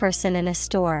salesperson in a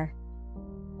store.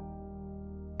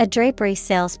 A drapery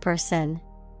salesperson.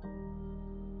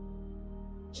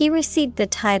 He received the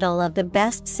title of the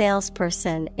best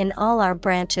salesperson in all our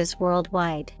branches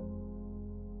worldwide.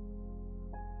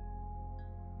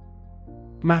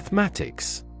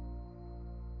 Mathematics.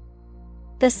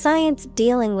 The science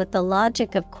dealing with the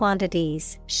logic of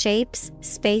quantities, shapes,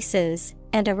 spaces,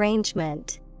 and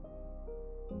arrangement.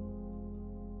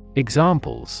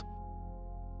 Examples: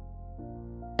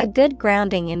 A good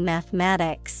grounding in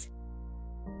mathematics.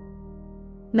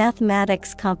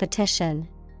 Mathematics competition.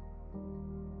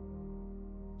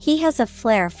 He has a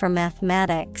flair for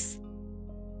mathematics.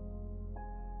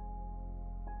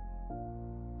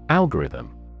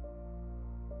 Algorithm.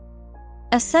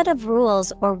 A set of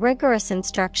rules or rigorous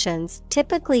instructions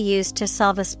typically used to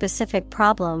solve a specific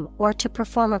problem or to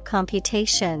perform a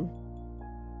computation.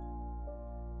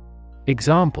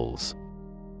 Examples: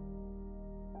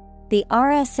 The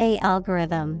RSA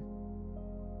algorithm.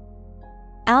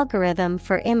 Algorithm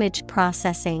for image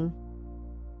processing.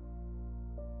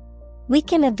 We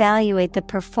can evaluate the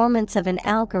performance of an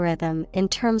algorithm in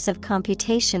terms of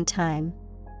computation time.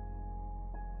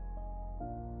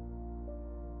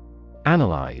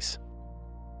 Analyze.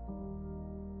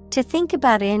 To think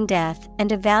about in depth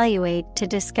and evaluate to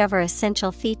discover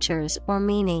essential features or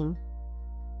meaning.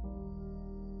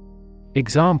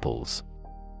 Examples: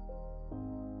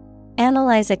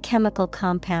 Analyze a chemical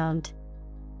compound.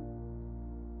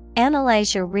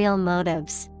 Analyze your real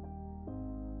motives.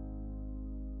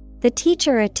 The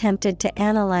teacher attempted to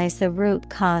analyze the root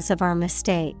cause of our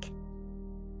mistake.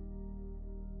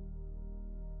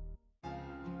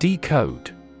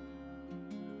 Decode.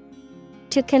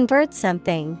 To convert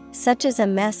something, such as a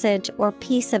message or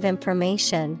piece of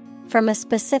information, from a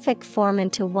specific form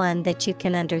into one that you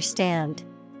can understand.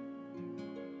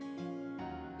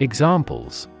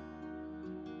 Examples: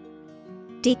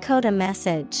 Decode a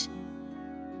message.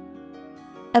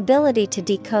 Ability to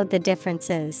decode the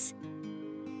differences.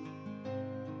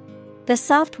 The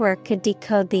software could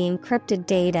decode the encrypted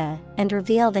data and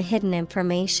reveal the hidden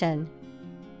information.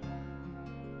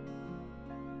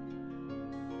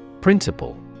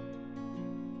 Principle.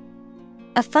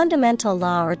 A fundamental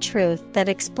law or truth that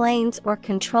explains or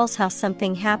controls how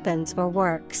something happens or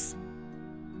works.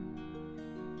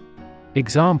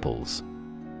 Examples: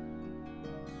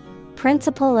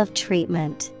 Principle of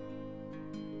treatment.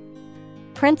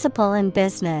 Principle in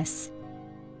business.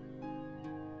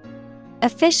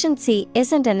 Efficiency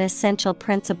isn't an essential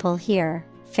principle here,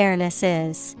 fairness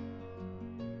is.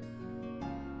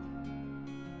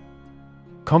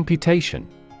 Computation.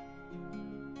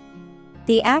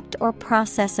 The act or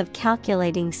process of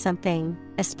calculating something,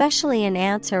 especially an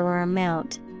answer or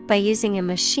amount, by using a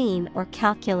machine or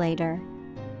calculator.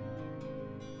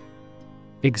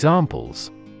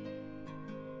 Examples: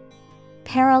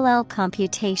 Parallel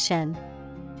computation.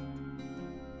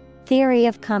 Theory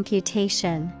of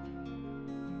computation.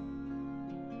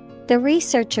 The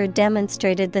researcher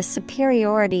demonstrated the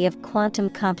superiority of quantum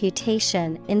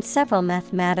computation in several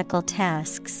mathematical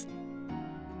tasks.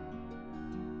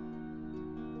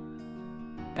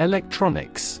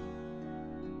 Electronics.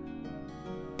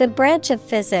 The branch of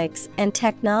physics and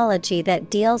technology that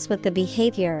deals with the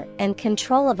behavior and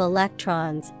control of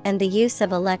electrons and the use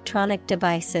of electronic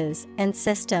devices and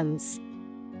systems.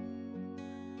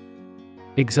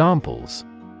 Examples: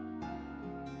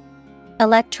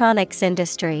 Electronics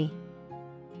industry.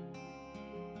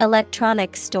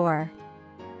 Electronics store.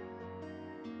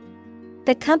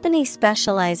 The company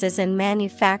specializes in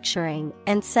manufacturing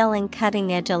and selling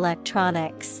cutting-edge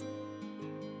electronics.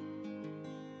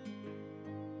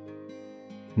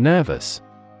 Nervous.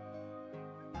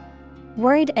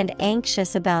 Worried and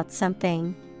anxious about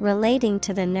something, relating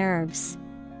to the nerves.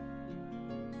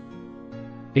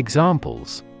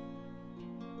 Examples: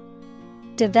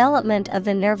 Development of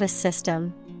the nervous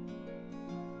system.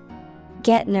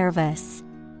 Get nervous.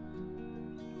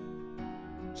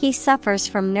 He suffers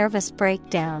from nervous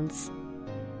breakdowns.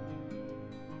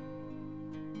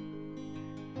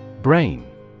 Brain.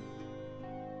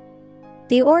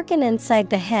 The organ inside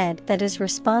the head that is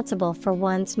responsible for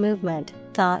one's movement,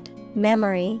 thought,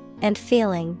 memory, and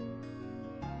feeling.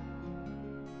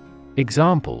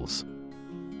 Examples: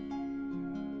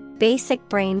 Basic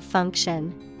brain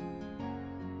function.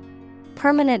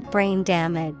 Permanent brain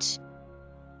damage.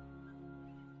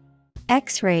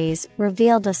 X-rays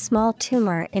revealed a small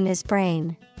tumor in his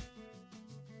brain.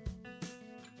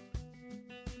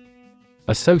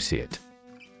 Associate.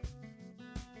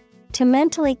 To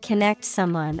mentally connect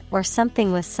someone or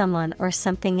something with someone or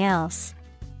something else.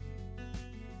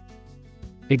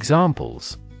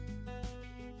 Examples: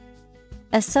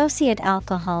 Associate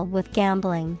alcohol with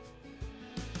gambling.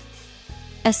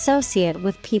 Associate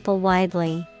with people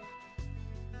widely.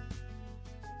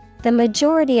 The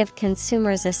majority of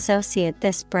consumers associate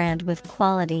this brand with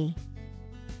quality.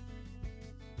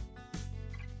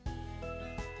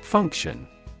 Function.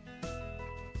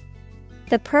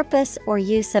 The purpose or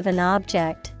use of an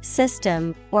object,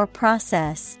 system, or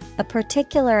process, a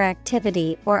particular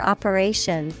activity or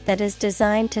operation that is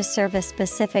designed to serve a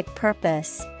specific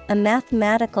purpose, a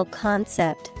mathematical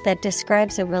concept that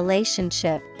describes a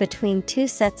relationship between two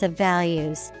sets of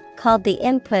values, called the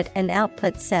input and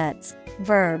output sets.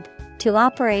 Verb, to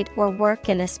operate or work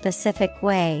in a specific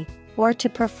way, or to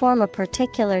perform a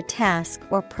particular task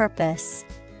or purpose.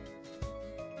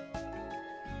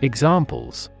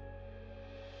 Examples: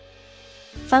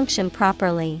 Function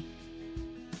properly.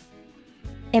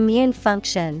 Immune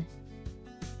function.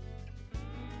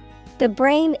 The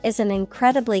brain is an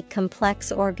incredibly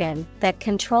complex organ that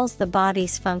controls the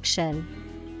body's function.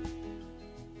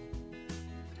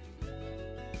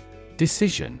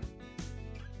 Decision.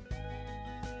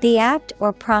 The act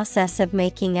or process of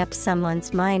making up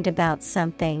someone's mind about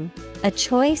something, a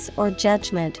choice or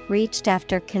judgment reached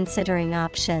after considering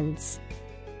options.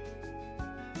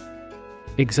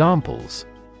 Examples: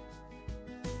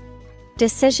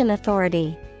 Decision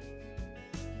authority.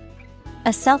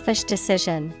 A selfish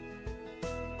decision.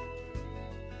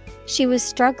 She was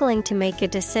struggling to make a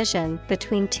decision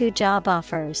between two job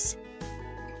offers.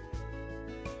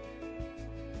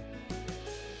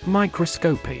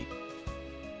 Microscopy.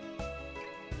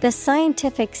 The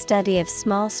scientific study of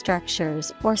small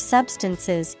structures or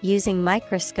substances using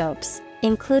microscopes,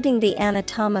 including the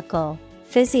anatomical,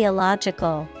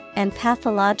 physiological, and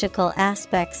pathological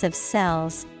aspects of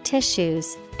cells,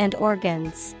 tissues, and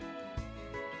organs.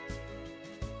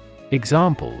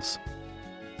 Examples: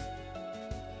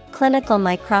 Clinical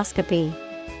microscopy.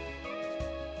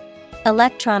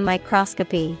 Electron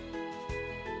microscopy.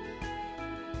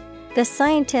 The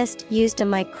scientist used a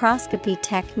microscopy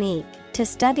technique to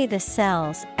study the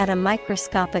cells at a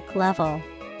microscopic level.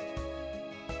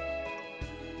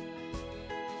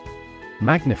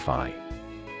 Magnify.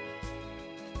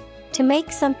 To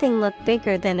make something look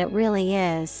bigger than it really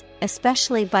is,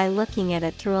 especially by looking at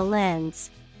it through a lens.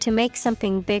 To make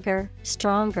something bigger,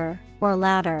 stronger, or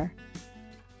louder.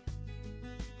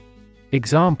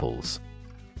 Examples: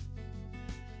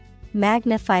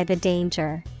 Magnify the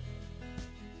danger.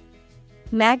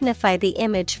 Magnify the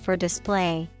image for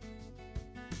display.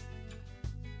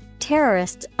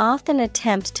 Terrorists often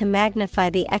attempt to magnify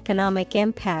the economic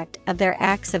impact of their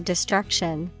acts of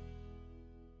destruction.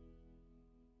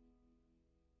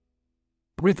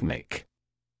 Rhythmic.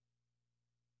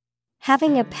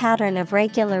 Having a pattern of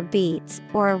regular beats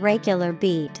or a regular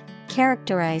beat,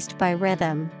 characterized by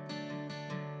rhythm.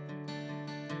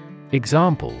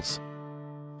 Examples: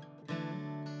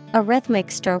 A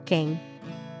rhythmic stroking.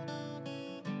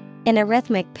 In a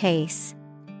rhythmic pace.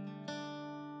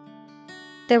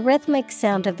 The rhythmic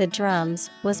sound of the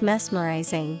drums was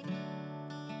mesmerizing.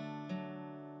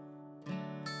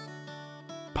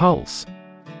 Pulse.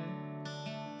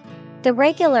 The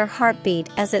regular heartbeat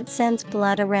as it sends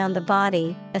blood around the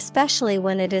body, especially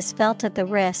when it is felt at the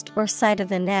wrist or side of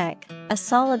the neck, a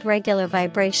solid regular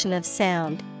vibration of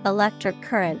sound, electric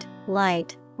current,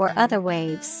 light, or other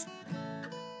waves.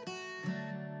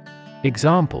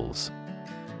 Examples: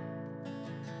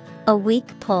 A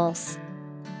weak pulse.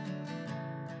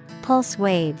 Pulse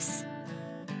waves.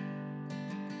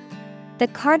 The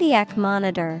cardiac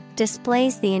monitor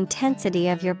displays the intensity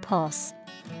of your pulse.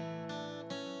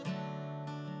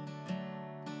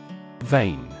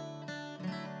 Vein.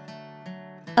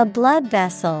 A blood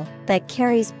vessel that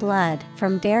carries blood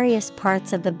from various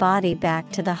parts of the body back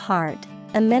to the heart,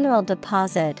 a mineral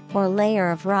deposit or layer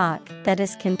of rock that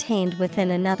is contained within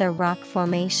another rock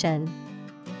formation.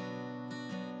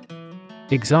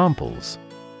 Examples: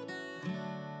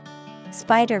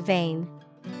 Spider vein.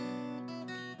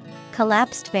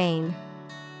 Collapsed vein.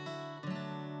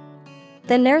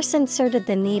 The nurse inserted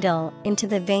the needle into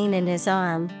the vein in his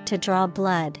arm to draw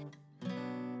blood.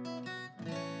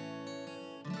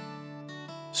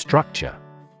 Structure.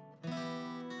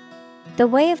 The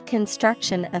way of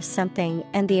construction of something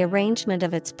and the arrangement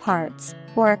of its parts,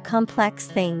 or a complex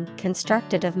thing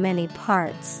constructed of many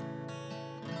parts.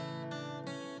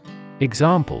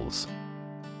 Examples: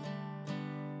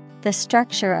 The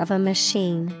structure of a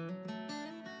machine.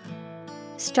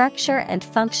 Structure and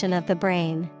function of the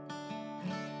brain.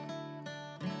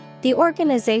 The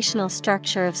organizational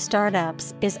structure of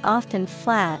startups is often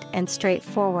flat and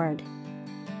straightforward.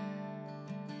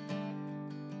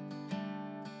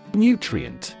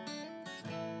 Nutrient.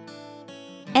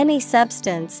 Any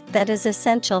substance that is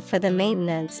essential for the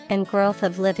maintenance and growth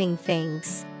of living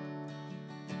things.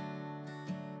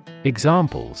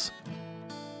 Examples: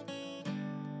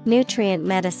 nutrient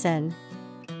medicine,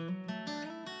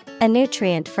 a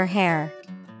nutrient for hair.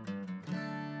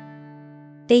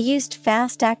 They used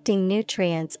fast-acting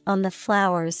nutrients on the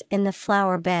flowers in the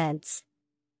flower beds.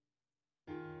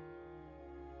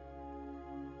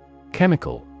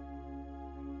 Chemical.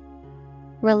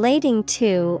 Relating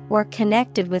to or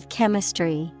connected with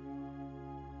chemistry.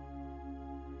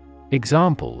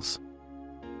 Examples: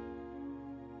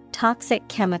 toxic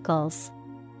chemicals,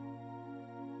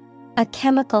 a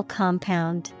chemical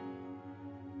compound.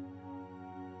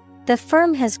 The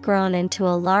firm has grown into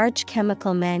a large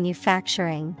chemical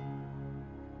manufacturing.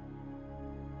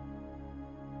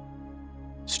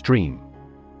 Stream.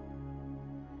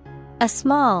 A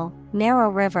small, narrow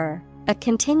river, a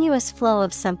continuous flow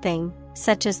of something,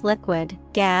 such as liquid,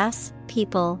 gas,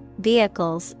 people,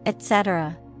 vehicles,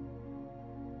 etc.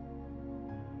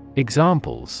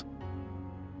 Examples: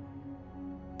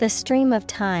 the stream of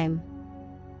time,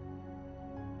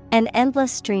 an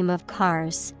endless stream of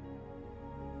cars.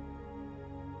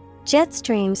 Jet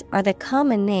streams are the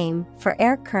common name for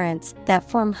air currents that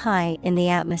form high in the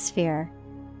atmosphere.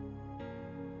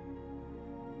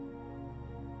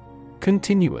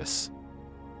 Continuous.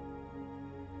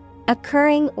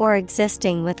 Occurring or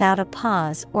existing without a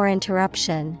pause or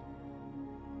interruption.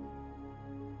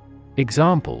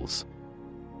 Examples: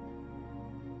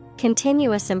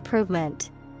 continuous improvement,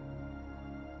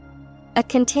 a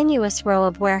continuous row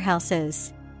of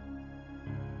warehouses.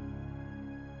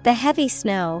 The heavy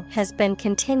snow has been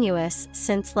continuous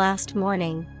since last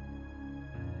morning.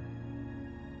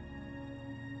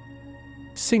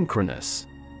 Synchronous.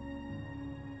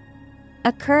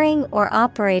 Occurring or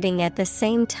operating at the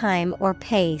same time or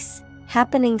pace,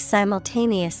 happening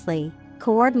simultaneously,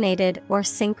 coordinated or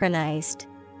synchronized.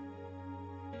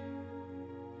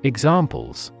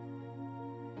 Examples: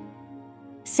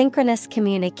 synchronous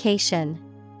communication,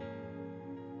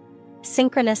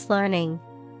 synchronous learning.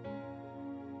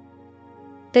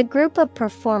 The group of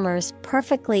performers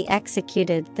perfectly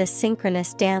executed the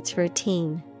synchronous dance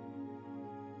routine.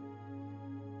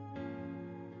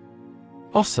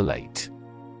 Oscillate.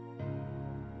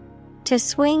 To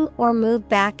swing or move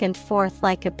back and forth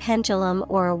like a pendulum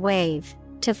or a wave,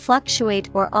 to fluctuate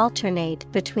or alternate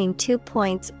between 2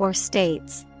 points or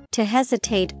states, to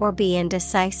hesitate or be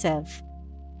indecisive.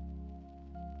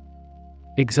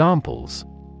 Examples: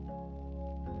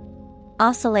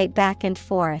 oscillate back and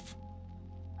forth,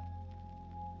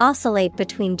 oscillate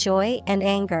between joy and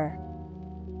anger.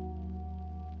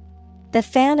 The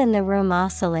fan in the room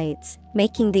oscillates,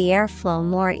 making the airflow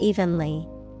more evenly.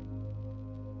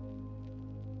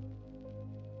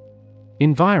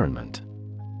 Environment.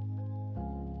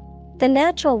 The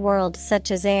natural world such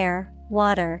as air,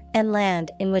 water, and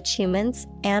land in which humans,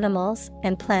 animals,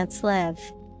 and plants live.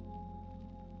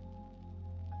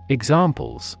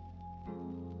 Examples: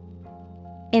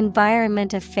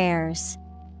 environment affairs,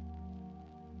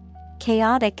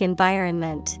 chaotic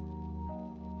environment.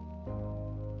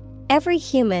 Every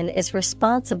human is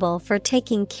responsible for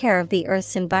taking care of the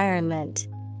Earth's environment.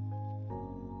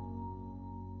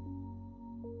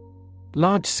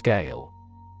 Large scale.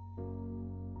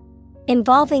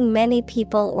 Involving many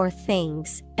people or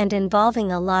things, and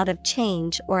involving a lot of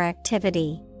change or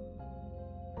activity.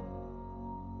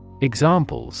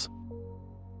 Examples: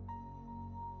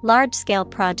 large-scale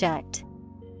project,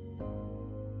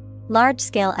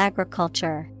 large-scale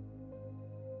agriculture.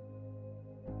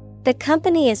 The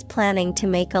company is planning to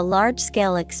make a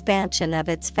large-scale expansion of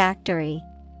its factory.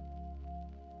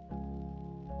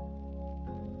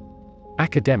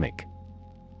 Academic.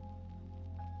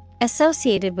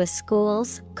 Associated with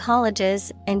schools,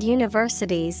 colleges, and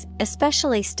universities,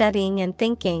 especially studying and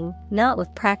thinking, not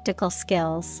with practical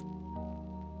skills.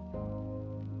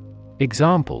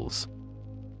 Examples: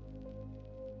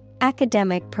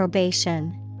 academic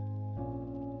probation,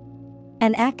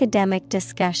 an academic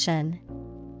discussion.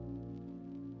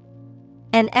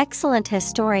 An excellent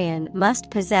historian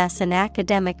must possess an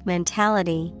academic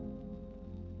mentality.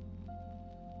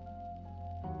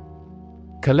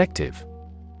 Collective.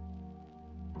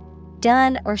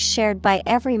 Done or shared by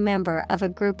every member of a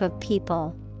group of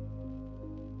people.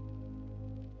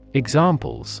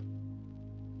 Examples: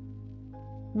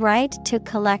 right to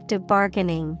collective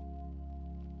bargaining,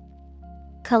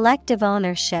 collective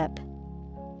ownership.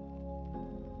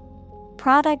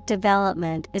 product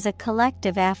development is a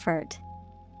collective effort.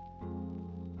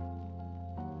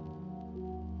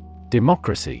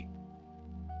 Democracy.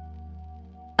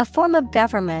 A form of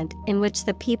government in which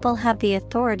the people have the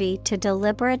authority to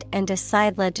deliberate and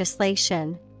decide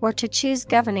legislation, or to choose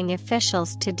governing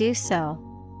officials to do so.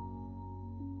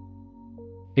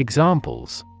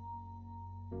 Examples: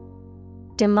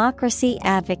 democracy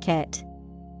advocate,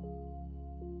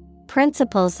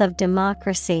 principles of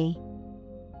democracy.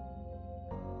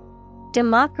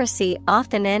 Democracy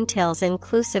often entails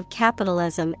inclusive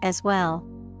capitalism as well.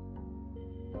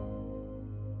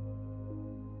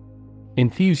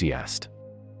 Enthusiast.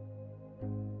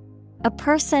 A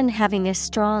person having a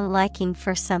strong liking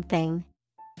for something.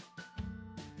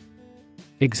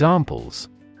 Examples: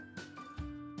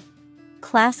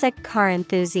 classic car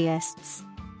enthusiasts.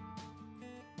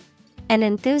 An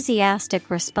enthusiastic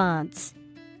response.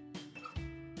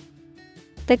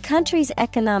 The country's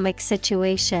economic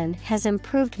situation has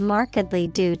improved markedly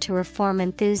due to reform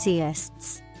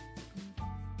enthusiasts.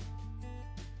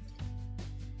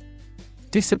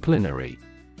 Disciplinary.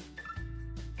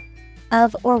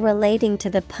 Of or relating to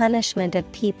the punishment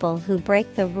of people who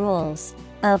break the rules,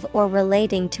 of or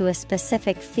relating to a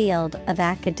specific field of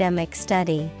academic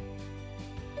study.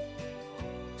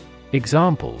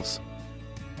 Examples: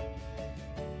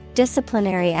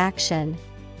 disciplinary action.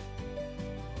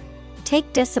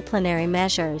 Take disciplinary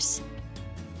measures.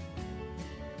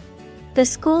 The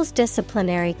school's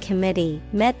disciplinary committee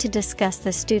met to discuss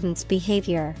the students'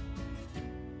 behavior.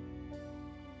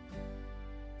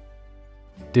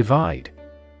 Divide.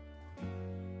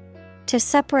 To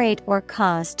separate or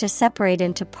cause to separate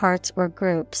into parts or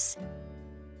groups.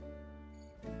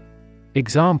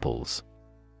 Examples: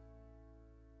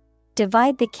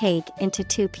 divide the cake into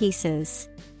 2 pieces.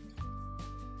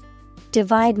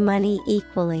 Divide money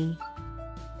equally.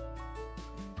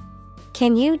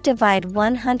 Can you divide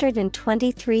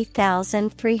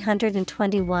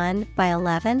 123,321 by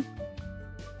 11?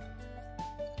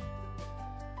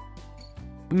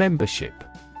 Membership.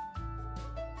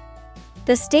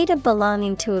 The state of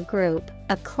belonging to a group,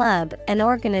 a club, an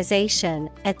organization,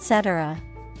 etc.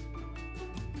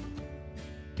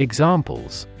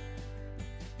 Examples: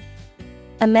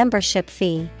 a membership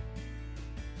fee.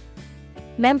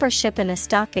 Membership in a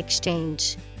stock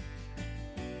exchange.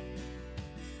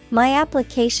 My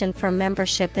application for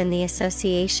membership in the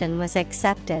association was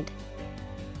accepted.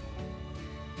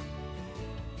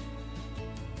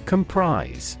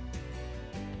 Comprise.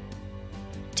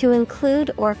 To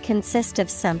include or consist of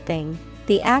something,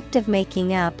 the act of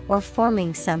making up or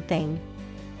forming something.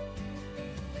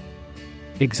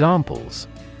 Examples: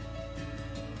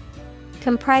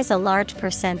 comprise a large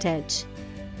percentage.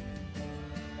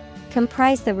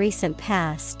 Comprise the recent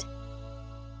past.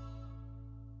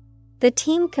 The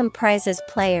team comprises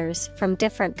players from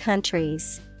different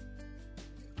countries.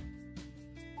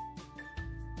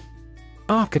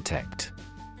 Architect.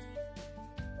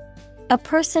 A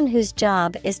person whose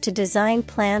job is to design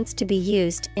plans to be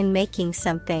used in making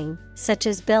something, such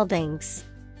as buildings.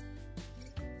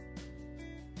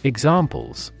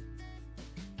 Examples: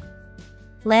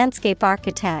 landscape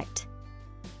architect.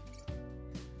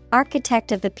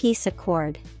 Architect of the peace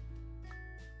accord.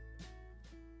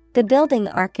 The building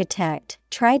architect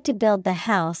tried to build the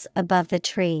house above the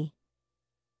tree.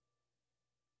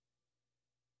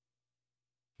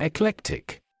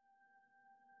 Eclectic.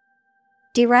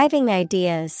 Deriving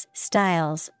ideas,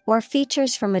 styles, or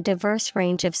features from a diverse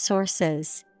range of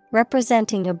sources,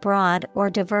 representing a broad or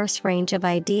diverse range of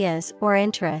ideas or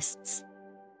interests.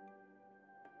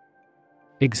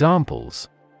 Examples: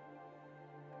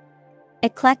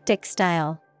 eclectic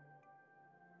style.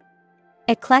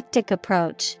 Eclectic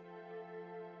approach.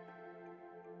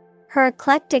 Her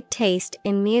eclectic taste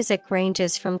in music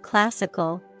ranges from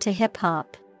classical to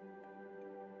hip-hop.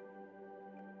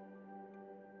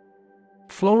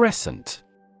 Fluorescent.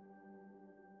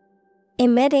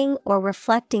 Emitting or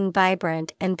reflecting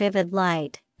vibrant and vivid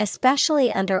light,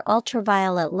 especially under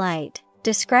ultraviolet light,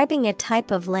 describing a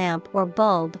type of lamp or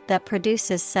bulb that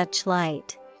produces such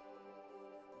light.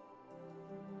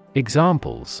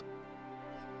 Examples: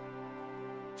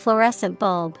 fluorescent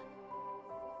bulb.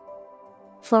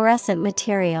 Fluorescent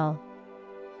material.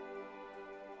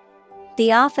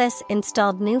 The office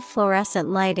installed new fluorescent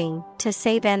lighting to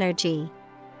save energy.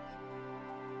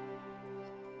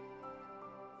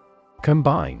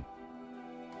 Combine.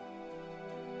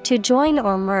 To join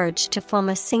or merge to form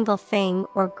a single thing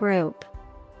or group.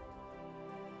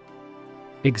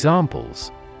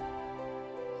 Examples: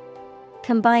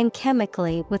 combine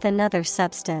chemically with another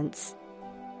substance.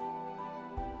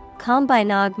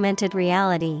 Combine augmented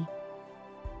reality.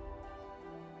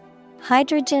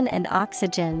 Hydrogen and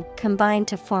oxygen combine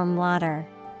to form water.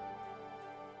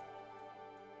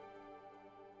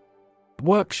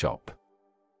 Workshop.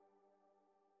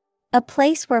 A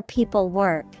place where people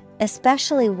work,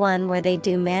 especially one where they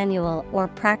do manual or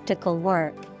practical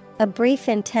work. A brief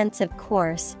intensive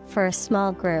course for a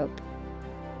small group.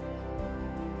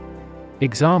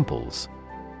 Examples: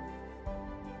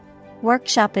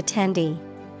 workshop attendee,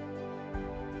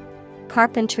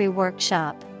 carpentry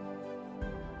workshop.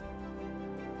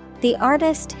 The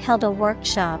artist held a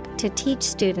workshop to teach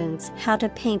students how to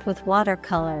paint with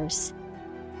watercolors.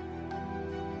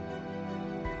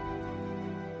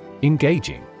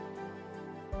 Engaging.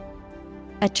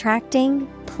 Attracting,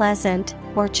 pleasant,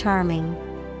 or charming.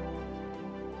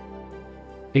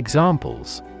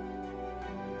 Examples: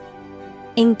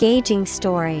 engaging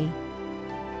story,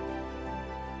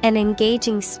 an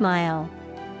engaging smile.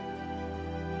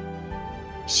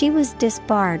 She was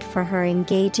disbarred for her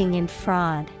engaging in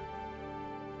fraud.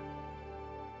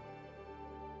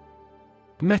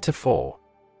 Metaphor.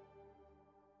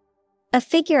 A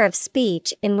figure of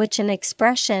speech in which an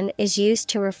expression is used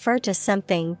to refer to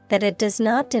something that it does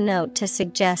not denote to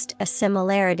suggest a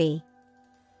similarity.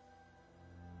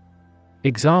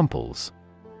 Examples: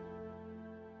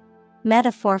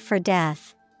 metaphor for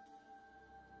death,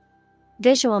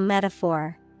 visual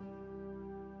metaphor.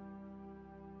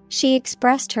 She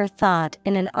expressed her thought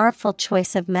in an artful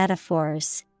choice of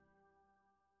metaphors.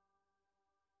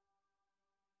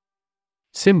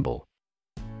 Symbol.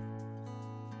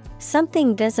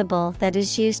 Something visible that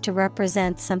is used to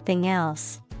represent something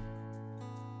else.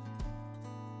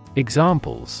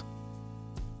 Examples: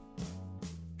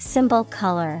 symbol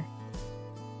color,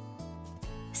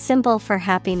 symbol for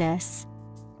happiness.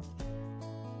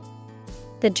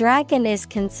 The dragon is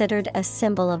considered a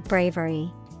symbol of bravery.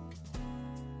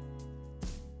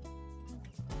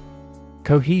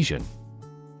 Cohesion.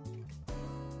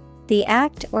 The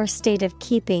act or state of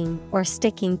keeping or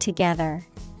sticking together.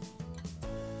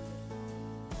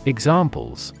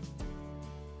 Examples: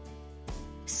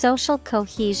 social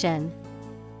cohesion,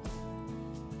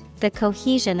 the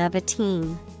cohesion of a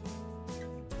team.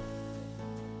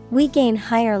 We gain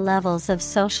higher levels of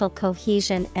social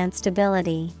cohesion and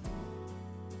stability.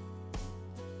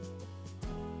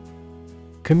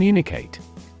 Communicate.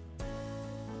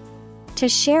 To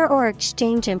share or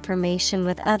exchange information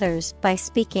with others by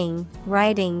speaking,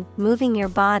 writing, moving your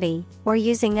body, or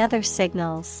using other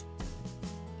signals.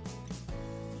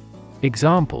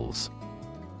 Examples: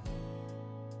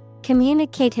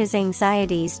 communicate his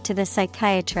anxieties to the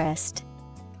psychiatrist.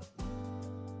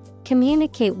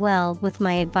 Communicate well with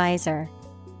my advisor.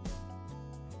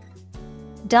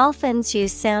 Dolphins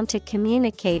use sound to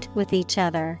communicate with each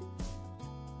other.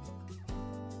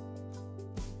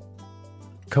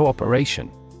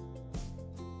 Cooperation.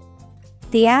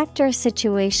 The act or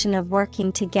situation of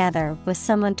working together with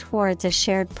someone towards a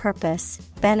shared purpose,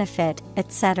 benefit,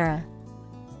 etc.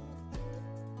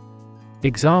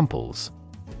 Examples: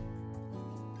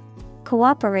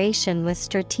 cooperation with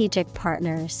strategic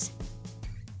partners.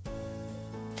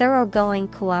 Thoroughgoing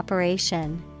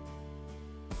cooperation.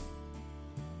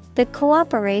 The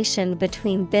cooperation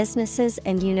between businesses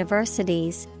and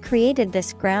universities created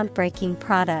this groundbreaking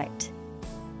product.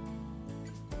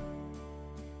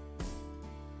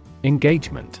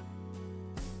 Engagement.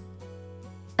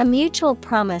 A mutual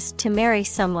promise to marry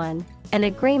someone, an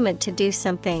agreement to do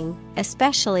something,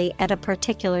 especially at a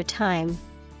particular time.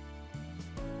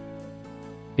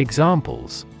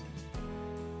 Examples: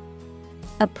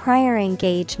 a prior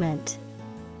engagement.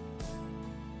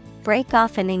 Break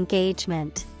off an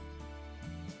engagement.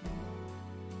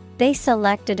 They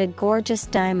selected a gorgeous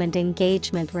diamond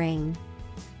engagement ring.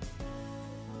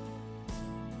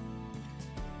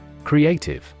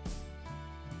 Creative.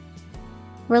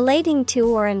 Relating to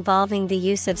or involving the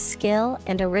use of skill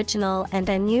and original and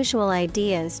unusual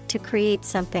ideas to create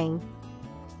something.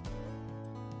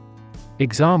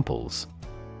 Examples: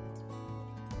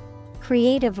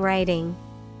 creative writing.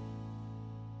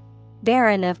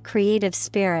 Barren of creative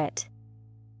spirit.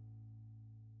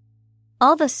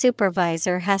 All the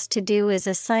supervisor has to do is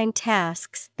assign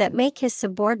tasks that make his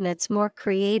subordinates more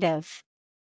creative.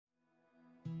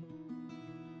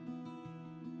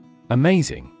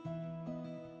 Amazing.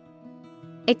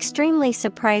 Extremely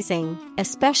surprising,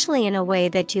 especially in a way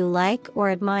that you like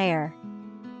or admire.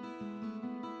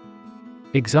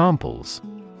 Examples: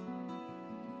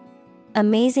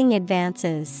 amazing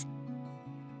advances.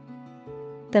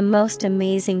 The most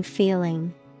amazing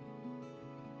feeling.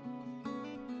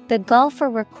 The golfer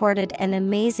recorded an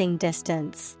amazing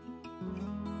distance.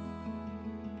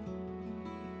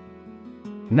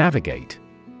 Navigate.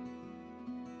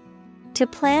 To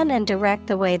plan and direct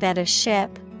the way that a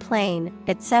ship, plane,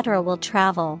 etc. will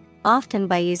travel, often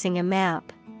by using a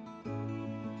map.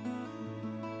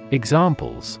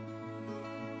 Examples: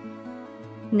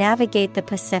 Navigate the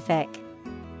Pacific.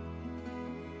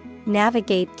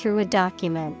 Navigate through a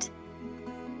document.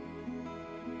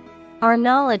 Our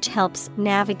knowledge helps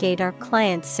navigate our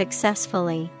clients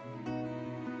successfully.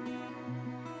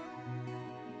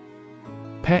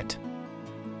 Pet.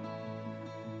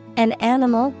 An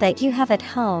animal that you have at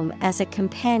home as a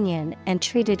companion and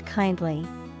treated kindly.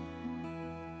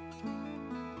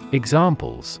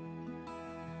 Examples: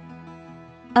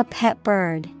 A pet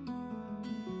bird.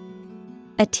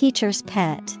 A teacher's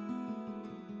pet.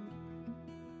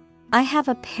 I have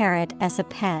a parrot as a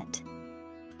pet.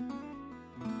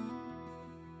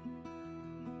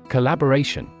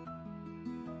 Collaboration.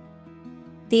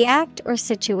 The act or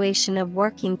situation of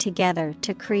working together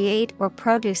to create or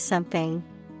produce something.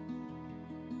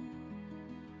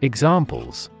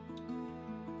 Examples: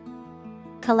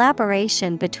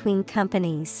 Collaboration between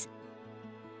companies.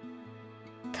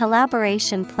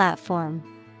 Collaboration platform.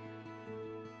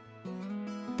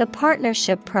 The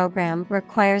partnership program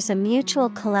requires a mutual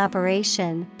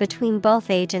collaboration between both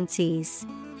agencies.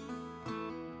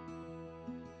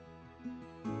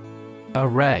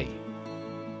 Array.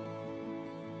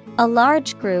 A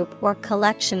large group or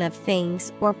collection of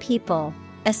things or people,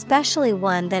 especially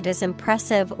one that is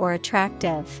impressive or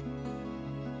attractive.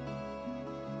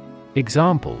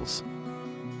 Examples: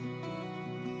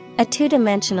 A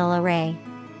two-dimensional array.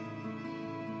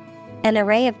 An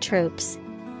array of troops.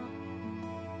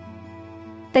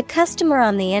 The customer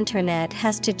on the internet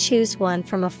has to choose one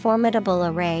from a formidable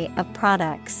array of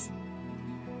products.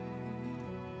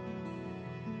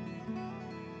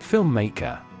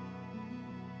 Filmmaker.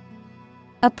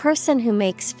 A person who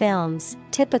makes films,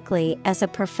 typically as a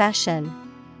profession.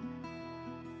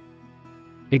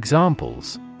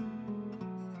 Examples: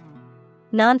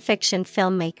 Nonfiction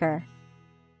filmmaker.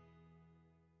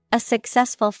 A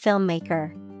successful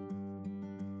filmmaker.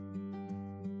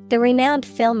 The renowned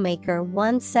filmmaker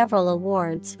won several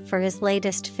awards for his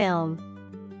latest film.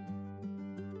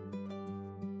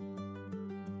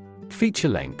 Feature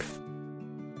length.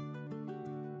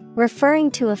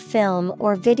 Referring to a film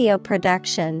or video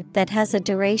production that has a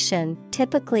duration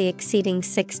typically exceeding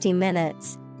 60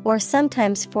 minutes, or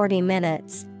sometimes 40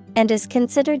 minutes, and is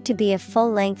considered to be a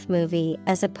full-length movie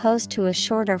as opposed to a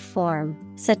shorter form,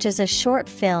 such as a short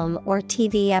film or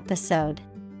TV episode.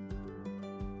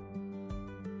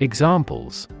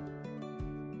 Examples: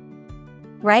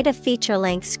 Write a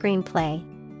feature-length screenplay.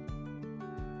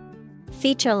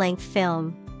 Feature-length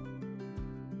film.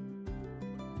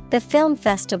 The film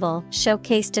festival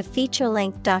showcased a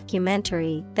feature-length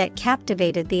documentary that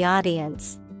captivated the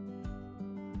audience.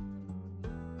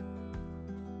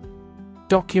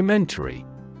 Documentary.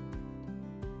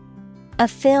 A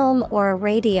film or a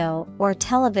radio or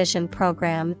television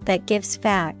program that gives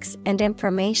facts and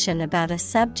information about a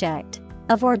subject,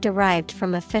 of or derived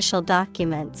from official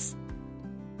documents.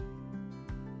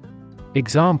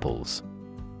 Examples: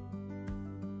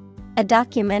 A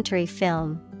documentary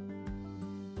film.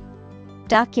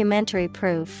 Documentary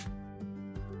proof.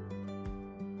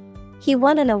 He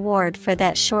won an award for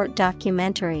that short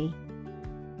documentary.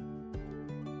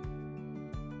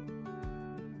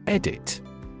 Edit.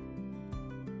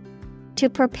 To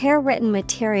prepare written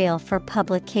material for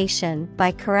publication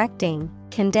by correcting,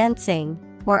 condensing,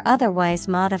 or otherwise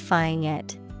modifying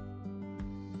it.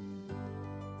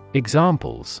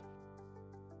 Examples: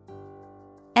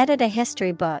 Edit a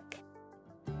history book.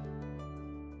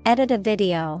 Edit a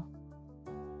video.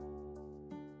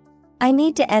 I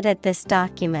need to edit this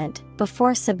document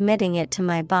before submitting it to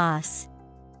my boss.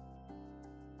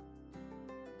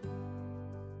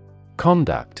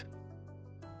 Conduct.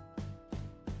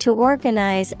 To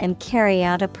organize and carry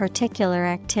out a particular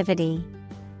activity.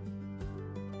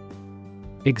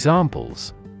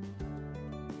 Examples: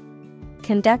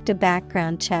 Conduct a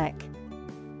background check.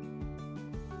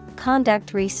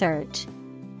 Conduct research.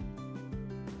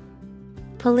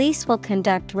 Police will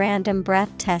conduct random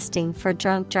breath testing for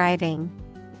drunk driving.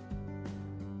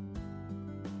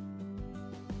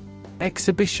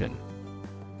 Exhibition.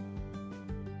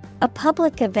 A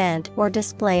public event or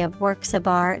display of works of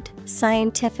art,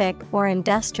 scientific or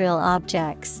industrial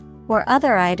objects, or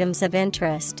other items of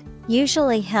interest,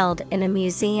 usually held in a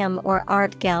museum or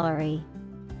art gallery.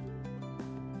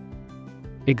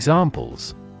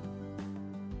 Examples: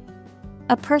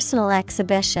 A personal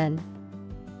exhibition.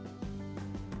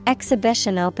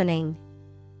 Exhibition opening.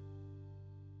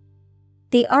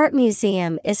 The art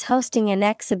museum is hosting an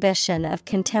exhibition of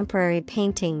contemporary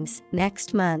paintings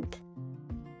next month.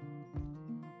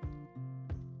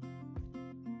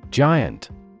 Giant.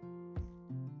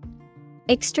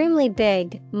 Extremely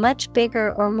big, much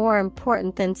bigger or more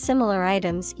important than similar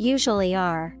items usually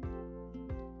are.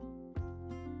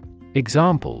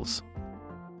 Examples: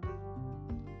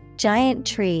 Giant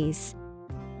trees.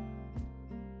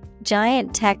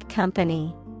 Giant tech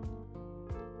company.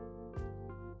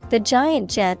 The giant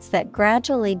jets that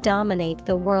gradually dominate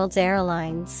the world's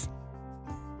airlines.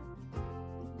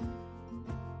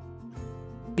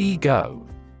 Ego.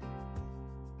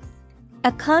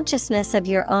 A consciousness of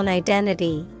your own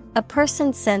identity, a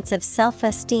person's sense of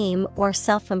self-esteem or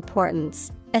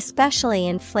self-importance, especially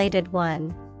inflated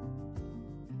one.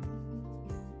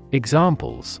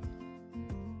 Examples: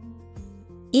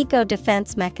 Ego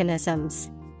defense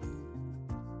mechanisms.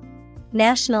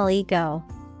 National ego.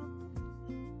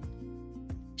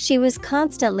 She was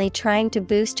constantly trying to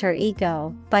boost her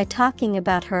ego by talking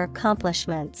about her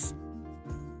accomplishments.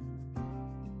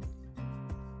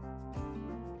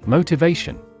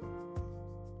 Motivation.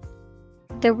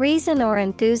 The reason or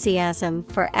enthusiasm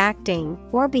for acting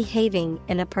or behaving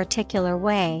in a particular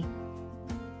way.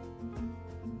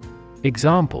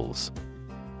 Examples: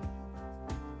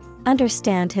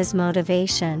 Understand his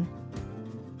motivation.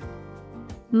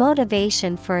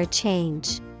 Motivation for a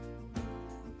change.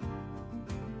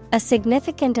 A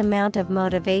significant amount of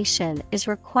motivation is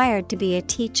required to be a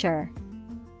teacher.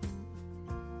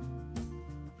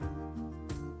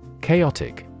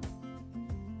 Chaotic.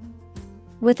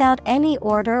 Without any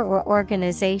order or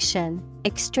organization,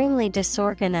 extremely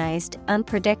disorganized,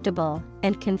 unpredictable,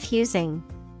 and confusing.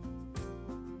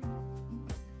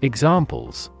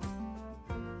 Examples: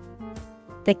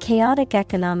 The chaotic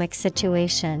economic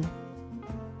situation.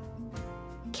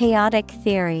 Chaotic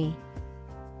theory.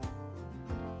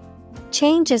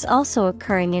 Change is also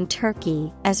occurring in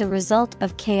Turkey as a result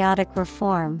of chaotic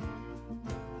reform.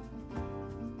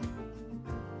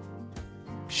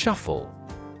 Shuffle.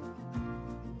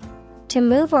 To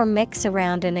move or mix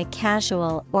around in a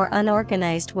casual or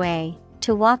unorganized way,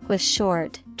 to walk with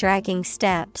short, dragging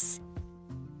steps.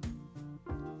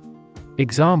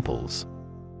 Examples: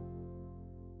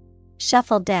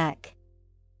 Shuffle deck.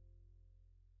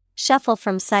 Shuffle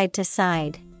from side to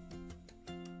side.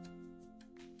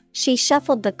 She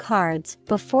shuffled the cards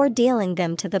before dealing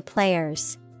them to the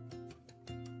players.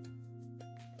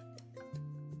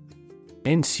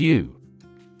 Ensue.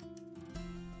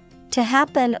 To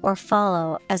happen or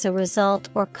follow as a result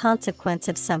or consequence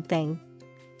of something.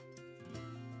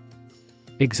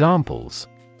 Examples: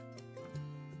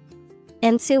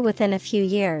 Ensue within a few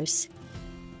years.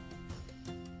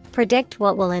 Predict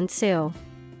what will ensue.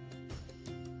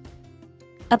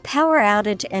 A power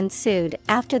outage ensued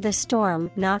after the storm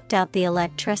knocked out the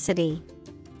electricity.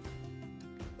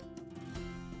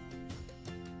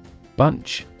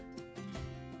 Bunch.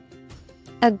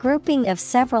 A grouping of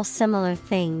several similar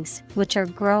things which are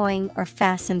growing or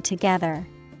fastened together.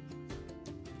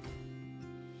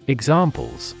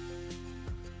 Examples: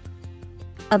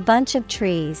 A bunch of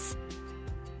trees.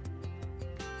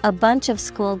 A bunch of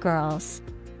schoolgirls.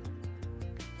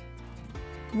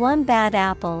 One bad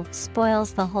apple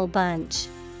spoils the whole bunch.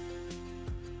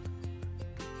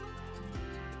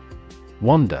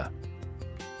 Wander.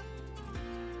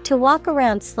 To walk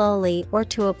around slowly or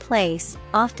to a place,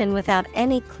 often without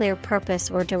any clear purpose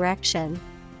or direction.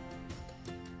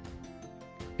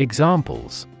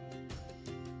 Examples: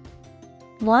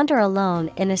 Wander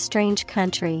alone in a strange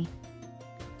country.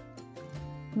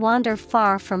 Wander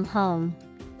far from home.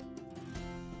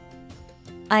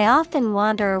 I often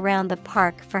wander around the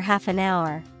park for half an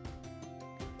hour.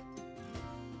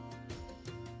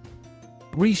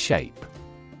 Reshape.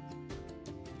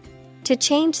 To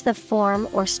change the form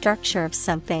or structure of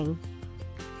something.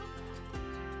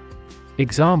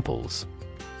 Examples: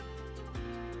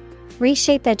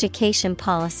 Reshape education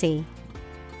policy.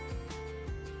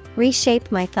 Reshape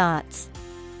my thoughts.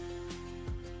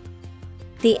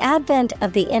 The advent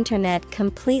of the internet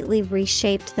completely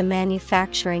reshaped the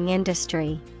manufacturing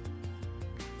industry.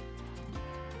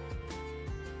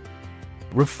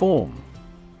 Reform.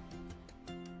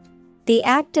 The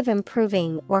act of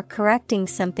improving or correcting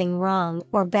something wrong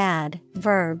or bad.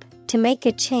 Verb, to make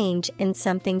a change in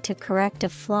something to correct a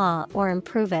flaw or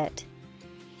improve it.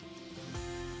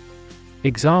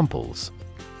 Examples: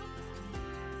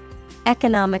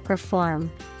 Economic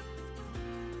reform.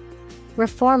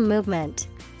 Reform movement.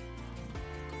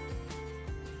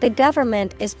 The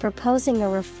government is proposing a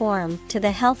reform to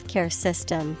the healthcare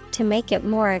system to make it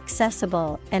more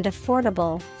accessible and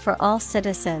affordable for all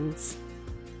citizens.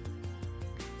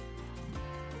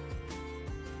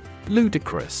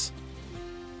 Ludicrous.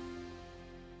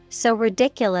 So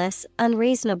ridiculous,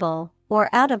 unreasonable, or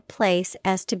out of place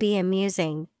as to be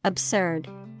amusing, absurd.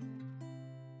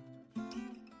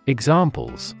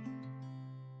 Examples: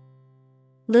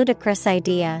 Ludicrous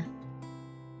idea.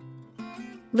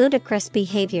 Ludicrous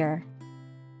behavior.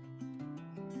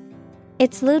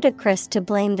 It's ludicrous to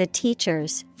blame the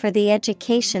teachers for the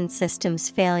education system's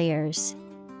failures.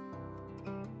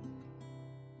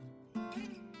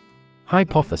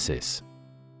 Hypothesis: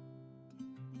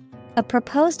 A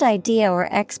proposed idea or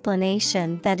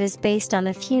explanation that is based on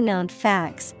a few known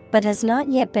facts but has not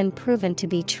yet been proven to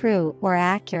be true or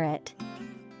accurate.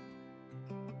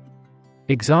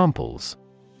 Examples: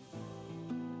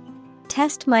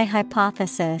 Test my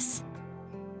hypothesis.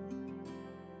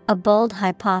 A bold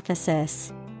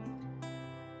hypothesis.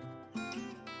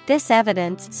 This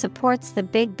evidence supports the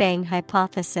Big Bang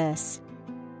hypothesis.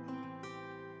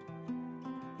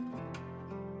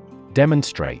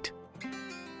 Demonstrate: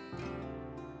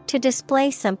 To display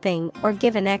something or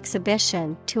give an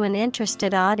exhibition to an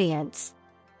interested audience.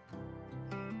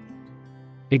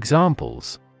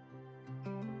 Examples: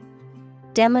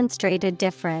 Demonstrate a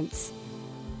difference.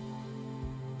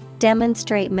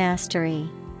 Demonstrate mastery.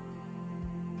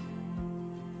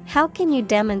 How can you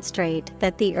demonstrate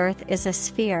that the Earth is a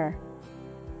sphere?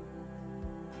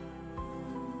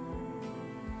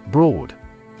 Broad: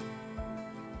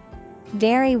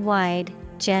 Very wide,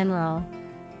 general.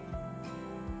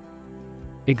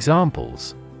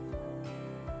 Examples: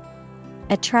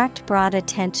 Attract broad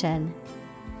attention.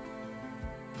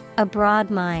 A broad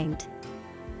mind.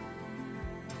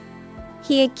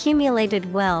 He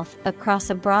accumulated wealth across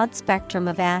a broad spectrum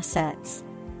of assets.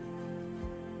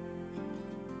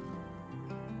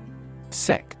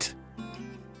 Sect: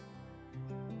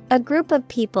 A group of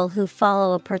people who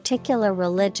follow a particular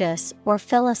religious or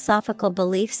philosophical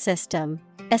belief system,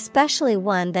 especially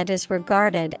one that is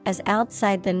regarded as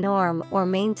outside the norm or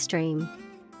mainstream.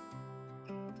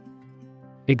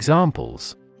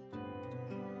 Examples: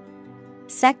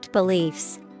 Sect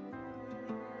beliefs.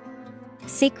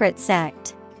 Secret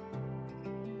sect.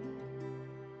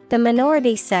 The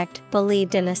minority sect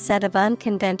believed in a set of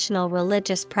unconventional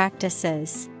religious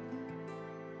practices.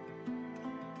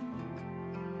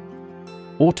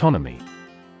 Autonomy: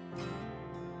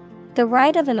 The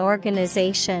right of an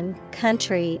organization,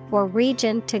 country, or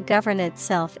region to govern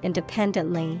itself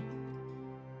independently.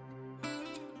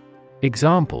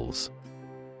 Examples: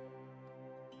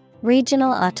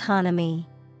 Regional autonomy.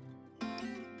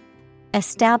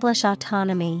 Establish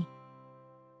autonomy.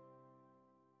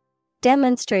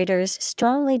 Demonstrators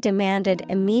strongly demanded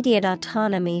immediate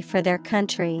autonomy for their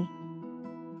country.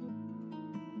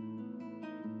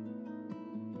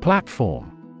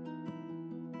 Platform: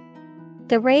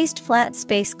 The raised flat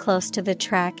space close to the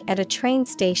track at a train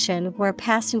station where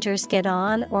passengers get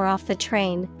on or off the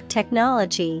train.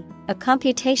 Technology, a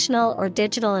computational or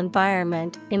digital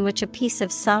environment in which a piece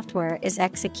of software is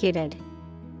executed.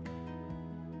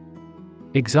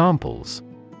 Examples: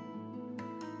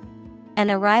 An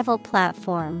arrival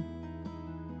platform.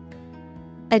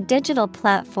 A digital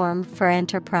platform for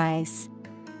enterprise.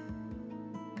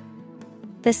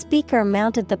 The speaker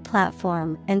mounted the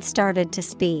platform and started to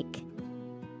speak.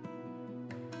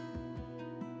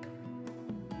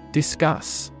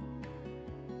 Discuss: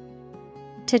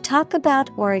 To talk about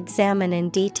or examine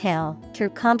in detail, through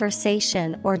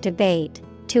conversation or debate,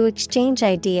 to exchange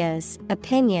ideas,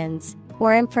 opinions,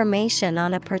 or information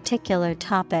on a particular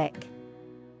topic.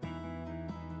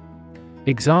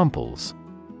 Examples: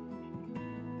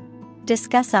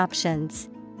 Discuss options.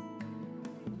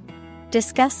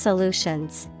 Discuss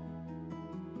solutions.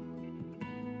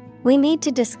 We need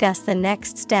to discuss the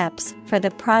next steps for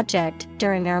the project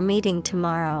during our meeting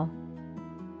tomorrow.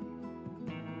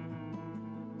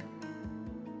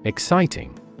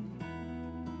 Exciting: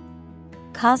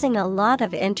 Causing a lot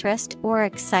of interest or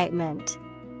excitement.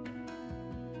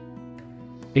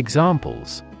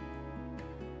 Examples: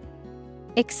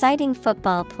 Exciting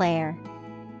football player.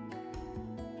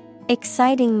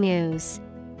 Exciting news.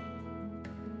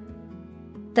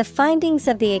 The findings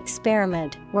of the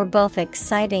experiment were both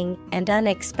exciting and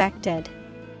unexpected.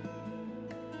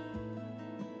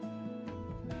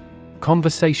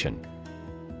 Conversation: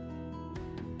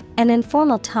 An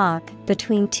informal talk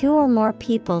between two or more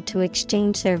people to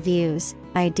exchange their views,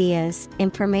 ideas,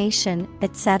 information,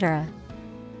 etc.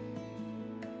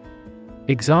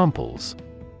 Examples: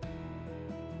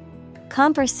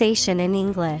 Conversation in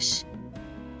English.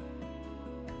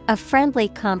 A friendly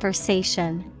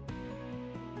conversation.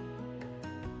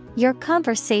 Your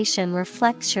conversation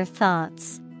reflects your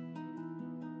thoughts.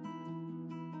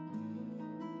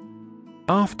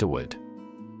 Afterward: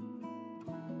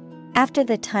 After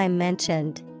the time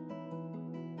mentioned.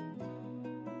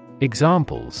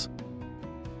 Examples: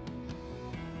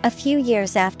 a few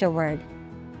years afterward.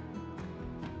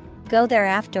 Go there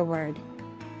afterward.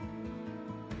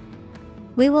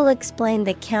 We will explain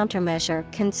the countermeasure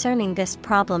concerning this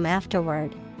problem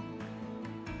afterward.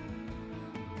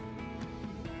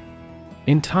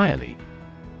 Entirely.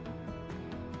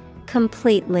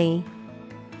 Completely.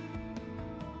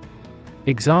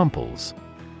 Examples: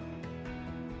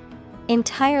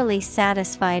 entirely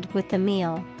satisfied with the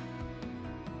meal.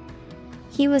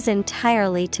 He was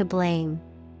entirely to blame.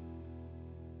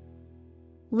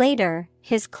 Later,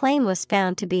 his claim was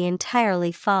found to be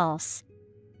entirely false.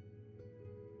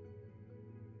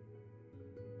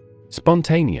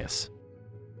 Spontaneous.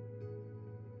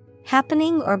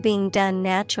 Happening or being done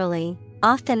naturally,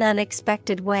 often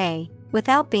unexpected way,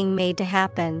 without being made to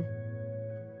happen.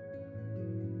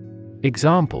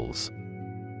 Examples: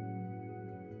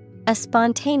 a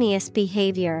spontaneous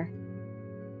behavior.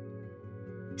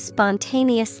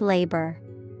 Spontaneous labor.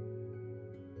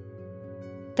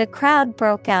 The crowd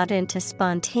broke out into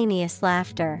spontaneous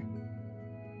laughter.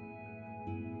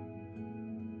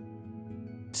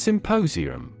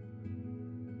 Symposium.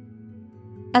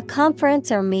 A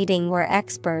conference or meeting where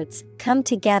experts come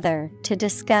together to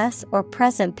discuss or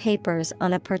present papers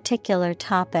on a particular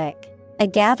topic. A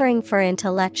gathering for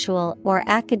intellectual or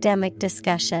academic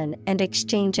discussion and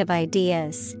exchange of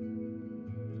ideas.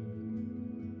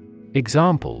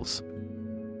 Examples: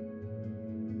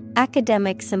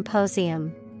 academic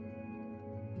symposium.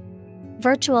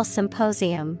 Virtual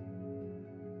symposium.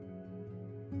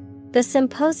 The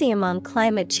symposium on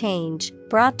climate change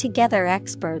brought together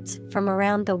experts from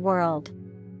around the world.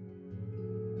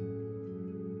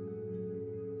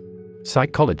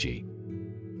 Psychology.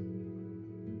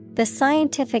 The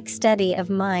scientific study of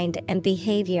mind and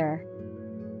behavior.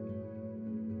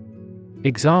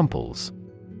 Examples: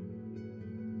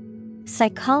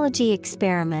 psychology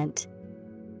experiment.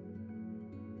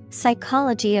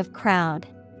 Psychology of crowd.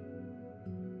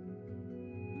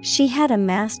 She had a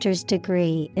master's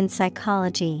degree in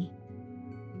psychology.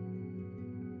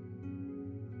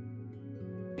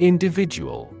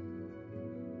 Individual.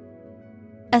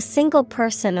 A single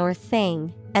person or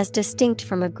thing, as distinct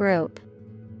from a group.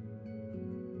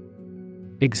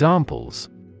 Examples: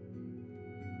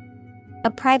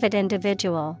 a private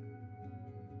individual.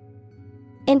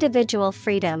 Individual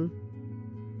freedom.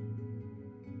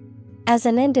 As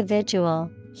an individual,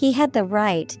 he had the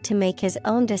right to make his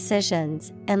own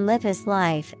decisions and live his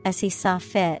life as he saw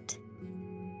fit.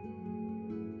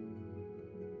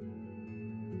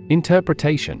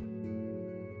 Interpretation.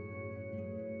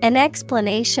 An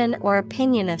explanation or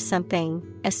opinion of something,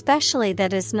 especially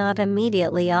that is not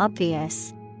immediately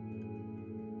obvious.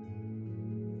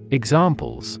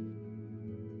 Examples: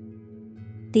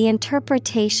 the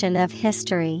interpretation of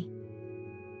history.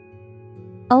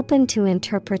 Open to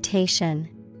interpretation.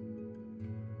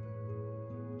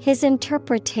 His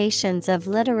interpretations of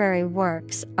literary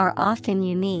works are often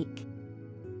unique.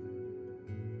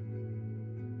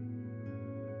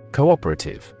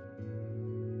 Cooperative.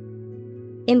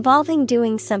 Involving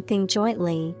doing something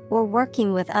jointly or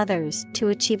working with others to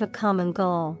achieve a common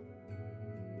goal.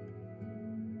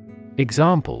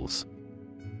 Examples: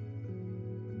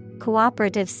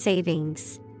 cooperative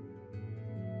savings.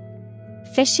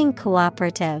 Fishing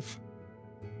cooperative.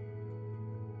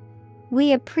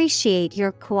 We appreciate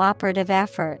your cooperative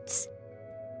efforts.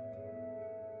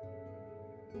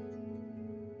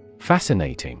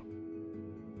 Fascinating.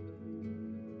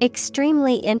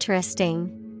 Extremely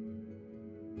interesting.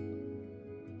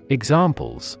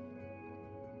 Examples: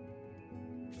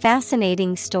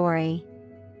 fascinating story.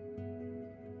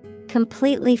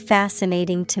 Completely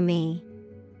fascinating to me.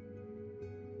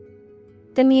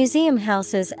 The museum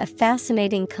houses a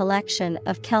fascinating collection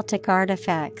of Celtic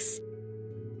artifacts.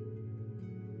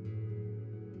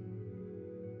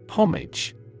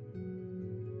 Homage.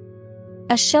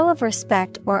 A show of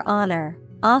respect or honor,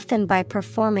 often by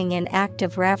performing an act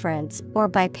of reverence or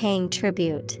by paying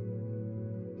tribute.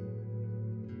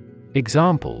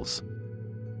 Examples: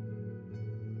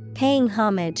 paying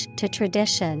homage to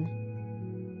tradition.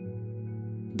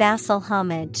 Vassal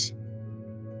homage.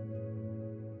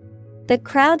 The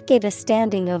crowd gave a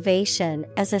standing ovation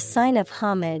as a sign of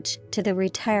homage to the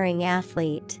retiring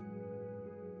athlete.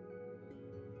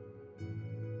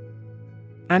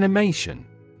 Animation.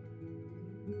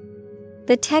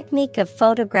 The technique of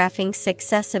photographing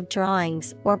successive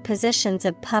drawings or positions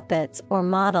of puppets or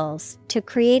models to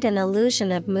create an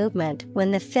illusion of movement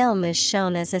when the film is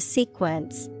shown as a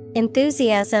sequence.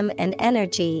 Enthusiasm and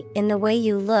energy in the way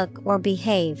you look or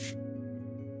behave.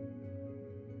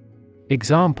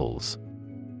 Examples: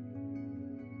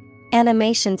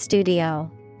 Animation studio.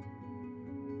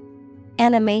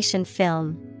 Animation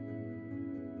film.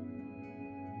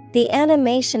 The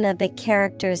animation of the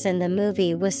characters in the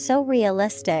movie was so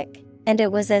realistic, and it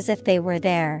was as if they were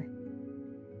there.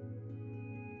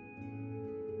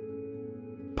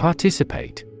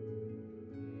 Participate.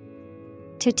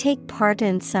 To take part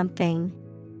in something.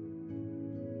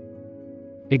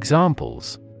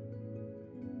 Examples: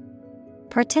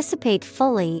 Participate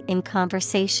fully in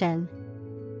conversation.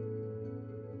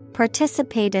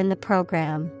 Participate in the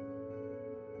program.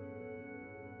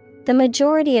 The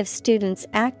majority of students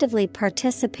actively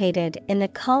participated in the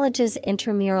college's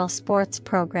intramural sports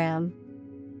program.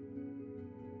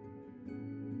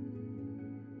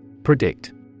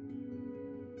 Predict.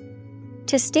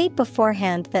 To state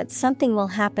beforehand that something will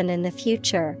happen in the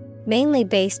future, mainly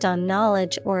based on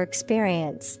knowledge or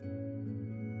experience.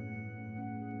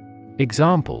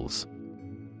 Examples: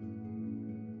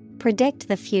 Predict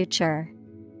the future.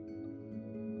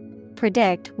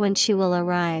 Predict when she will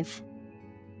arrive.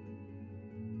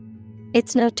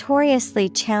 It's notoriously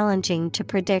challenging to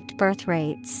predict birth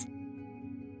rates.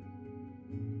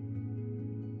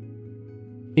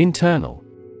 Internal.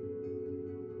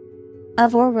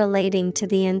 Of or relating to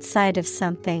the inside of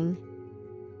something.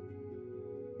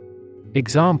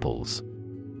 Examples: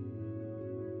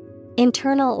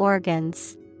 Internal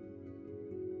organs.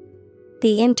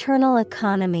 The internal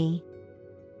economy.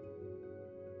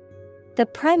 The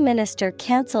Prime Minister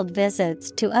cancelled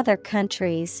visits to other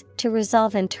countries to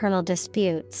resolve internal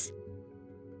disputes.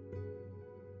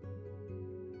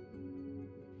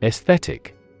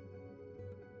 Aesthetic.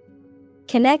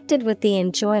 Connected with the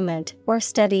enjoyment or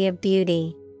study of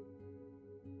beauty.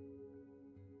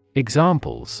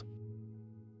 Examples: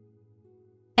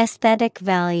 Aesthetic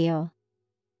value.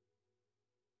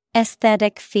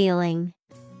 Aesthetic feeling.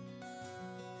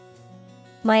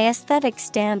 My aesthetic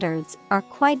standards are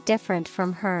quite different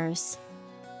from hers.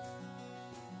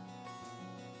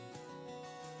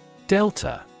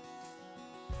 Delta.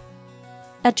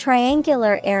 A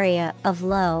triangular area of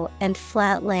low and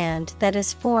flat land that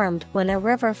is formed when a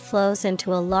river flows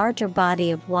into a larger body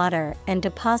of water and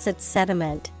deposits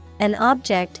sediment, an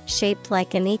object shaped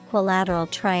like an equilateral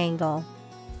triangle.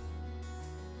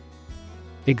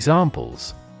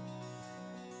 Examples: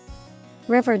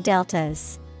 River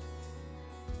deltas.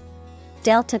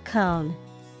 Delta cone.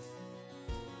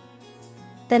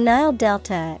 The Nile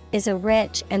Delta is a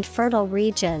rich and fertile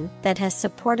region that has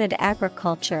supported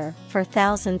agriculture for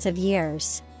thousands of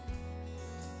years.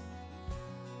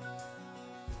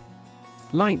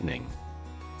 Lightning.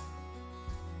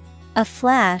 A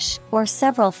flash or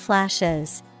several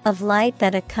flashes of light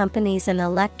that accompanies an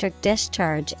electric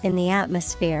discharge in the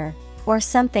atmosphere, or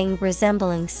something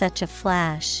resembling such a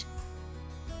flash.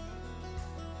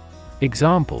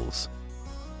 Examples: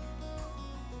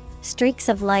 Streaks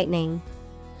of lightning.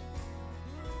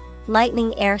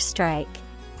 Lightning airstrike.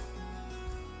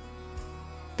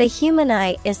 The human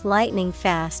eye is lightning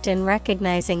fast in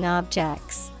recognizing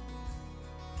objects.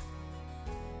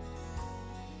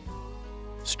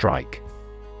 Strike.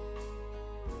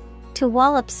 To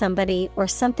wallop somebody or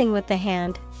something with the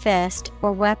hand, fist,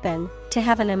 or weapon, to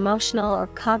have an emotional or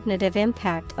cognitive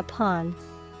impact upon.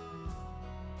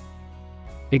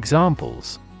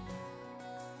 Examples: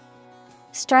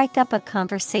 Strike up a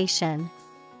conversation.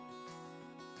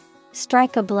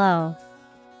 Strike a blow.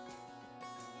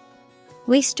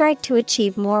 We strike to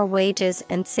achieve more wages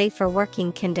and safer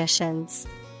working conditions.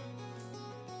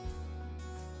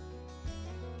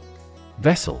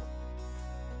 Vessel.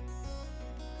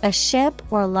 A ship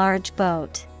or large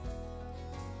boat.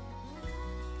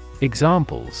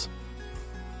 Examples: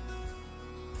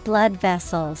 Blood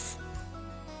vessels.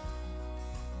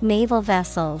 Naval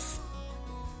vessels.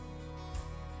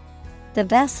 The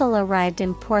vessel arrived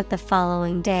in port the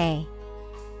following day.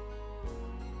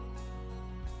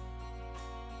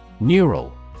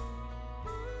 Neural.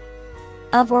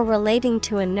 Of or relating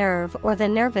to a nerve or the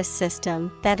nervous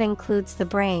system that includes the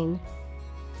brain.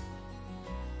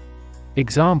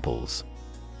 Examples: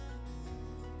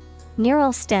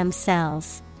 Neural stem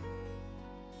cells.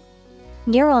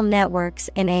 Neural networks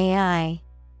in AI.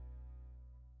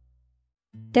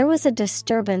 There was a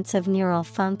disturbance of neural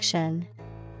function.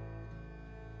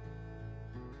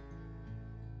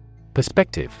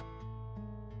 Perspective.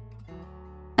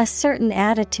 A certain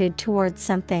attitude towards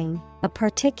something, a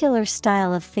particular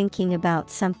style of thinking about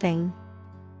something.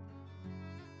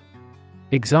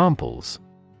 Examples: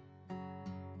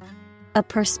 A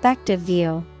perspective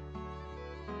view.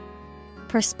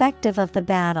 Perspective of the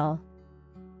battle.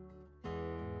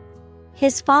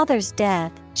 His father's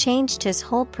death changed his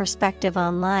whole perspective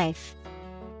on life.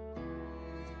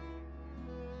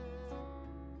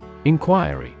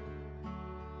 Inquiry.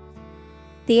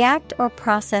 The act or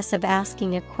process of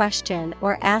asking a question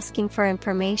or asking for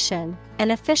information,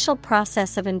 an official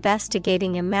process of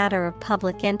investigating a matter of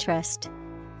public interest.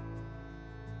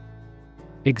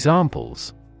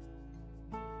 Examples: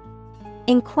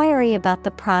 Inquiry about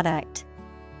the product.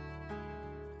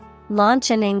 Launch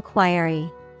an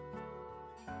inquiry.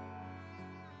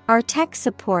 Our tech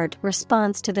support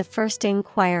responds to the first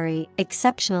inquiry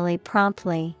exceptionally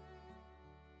promptly.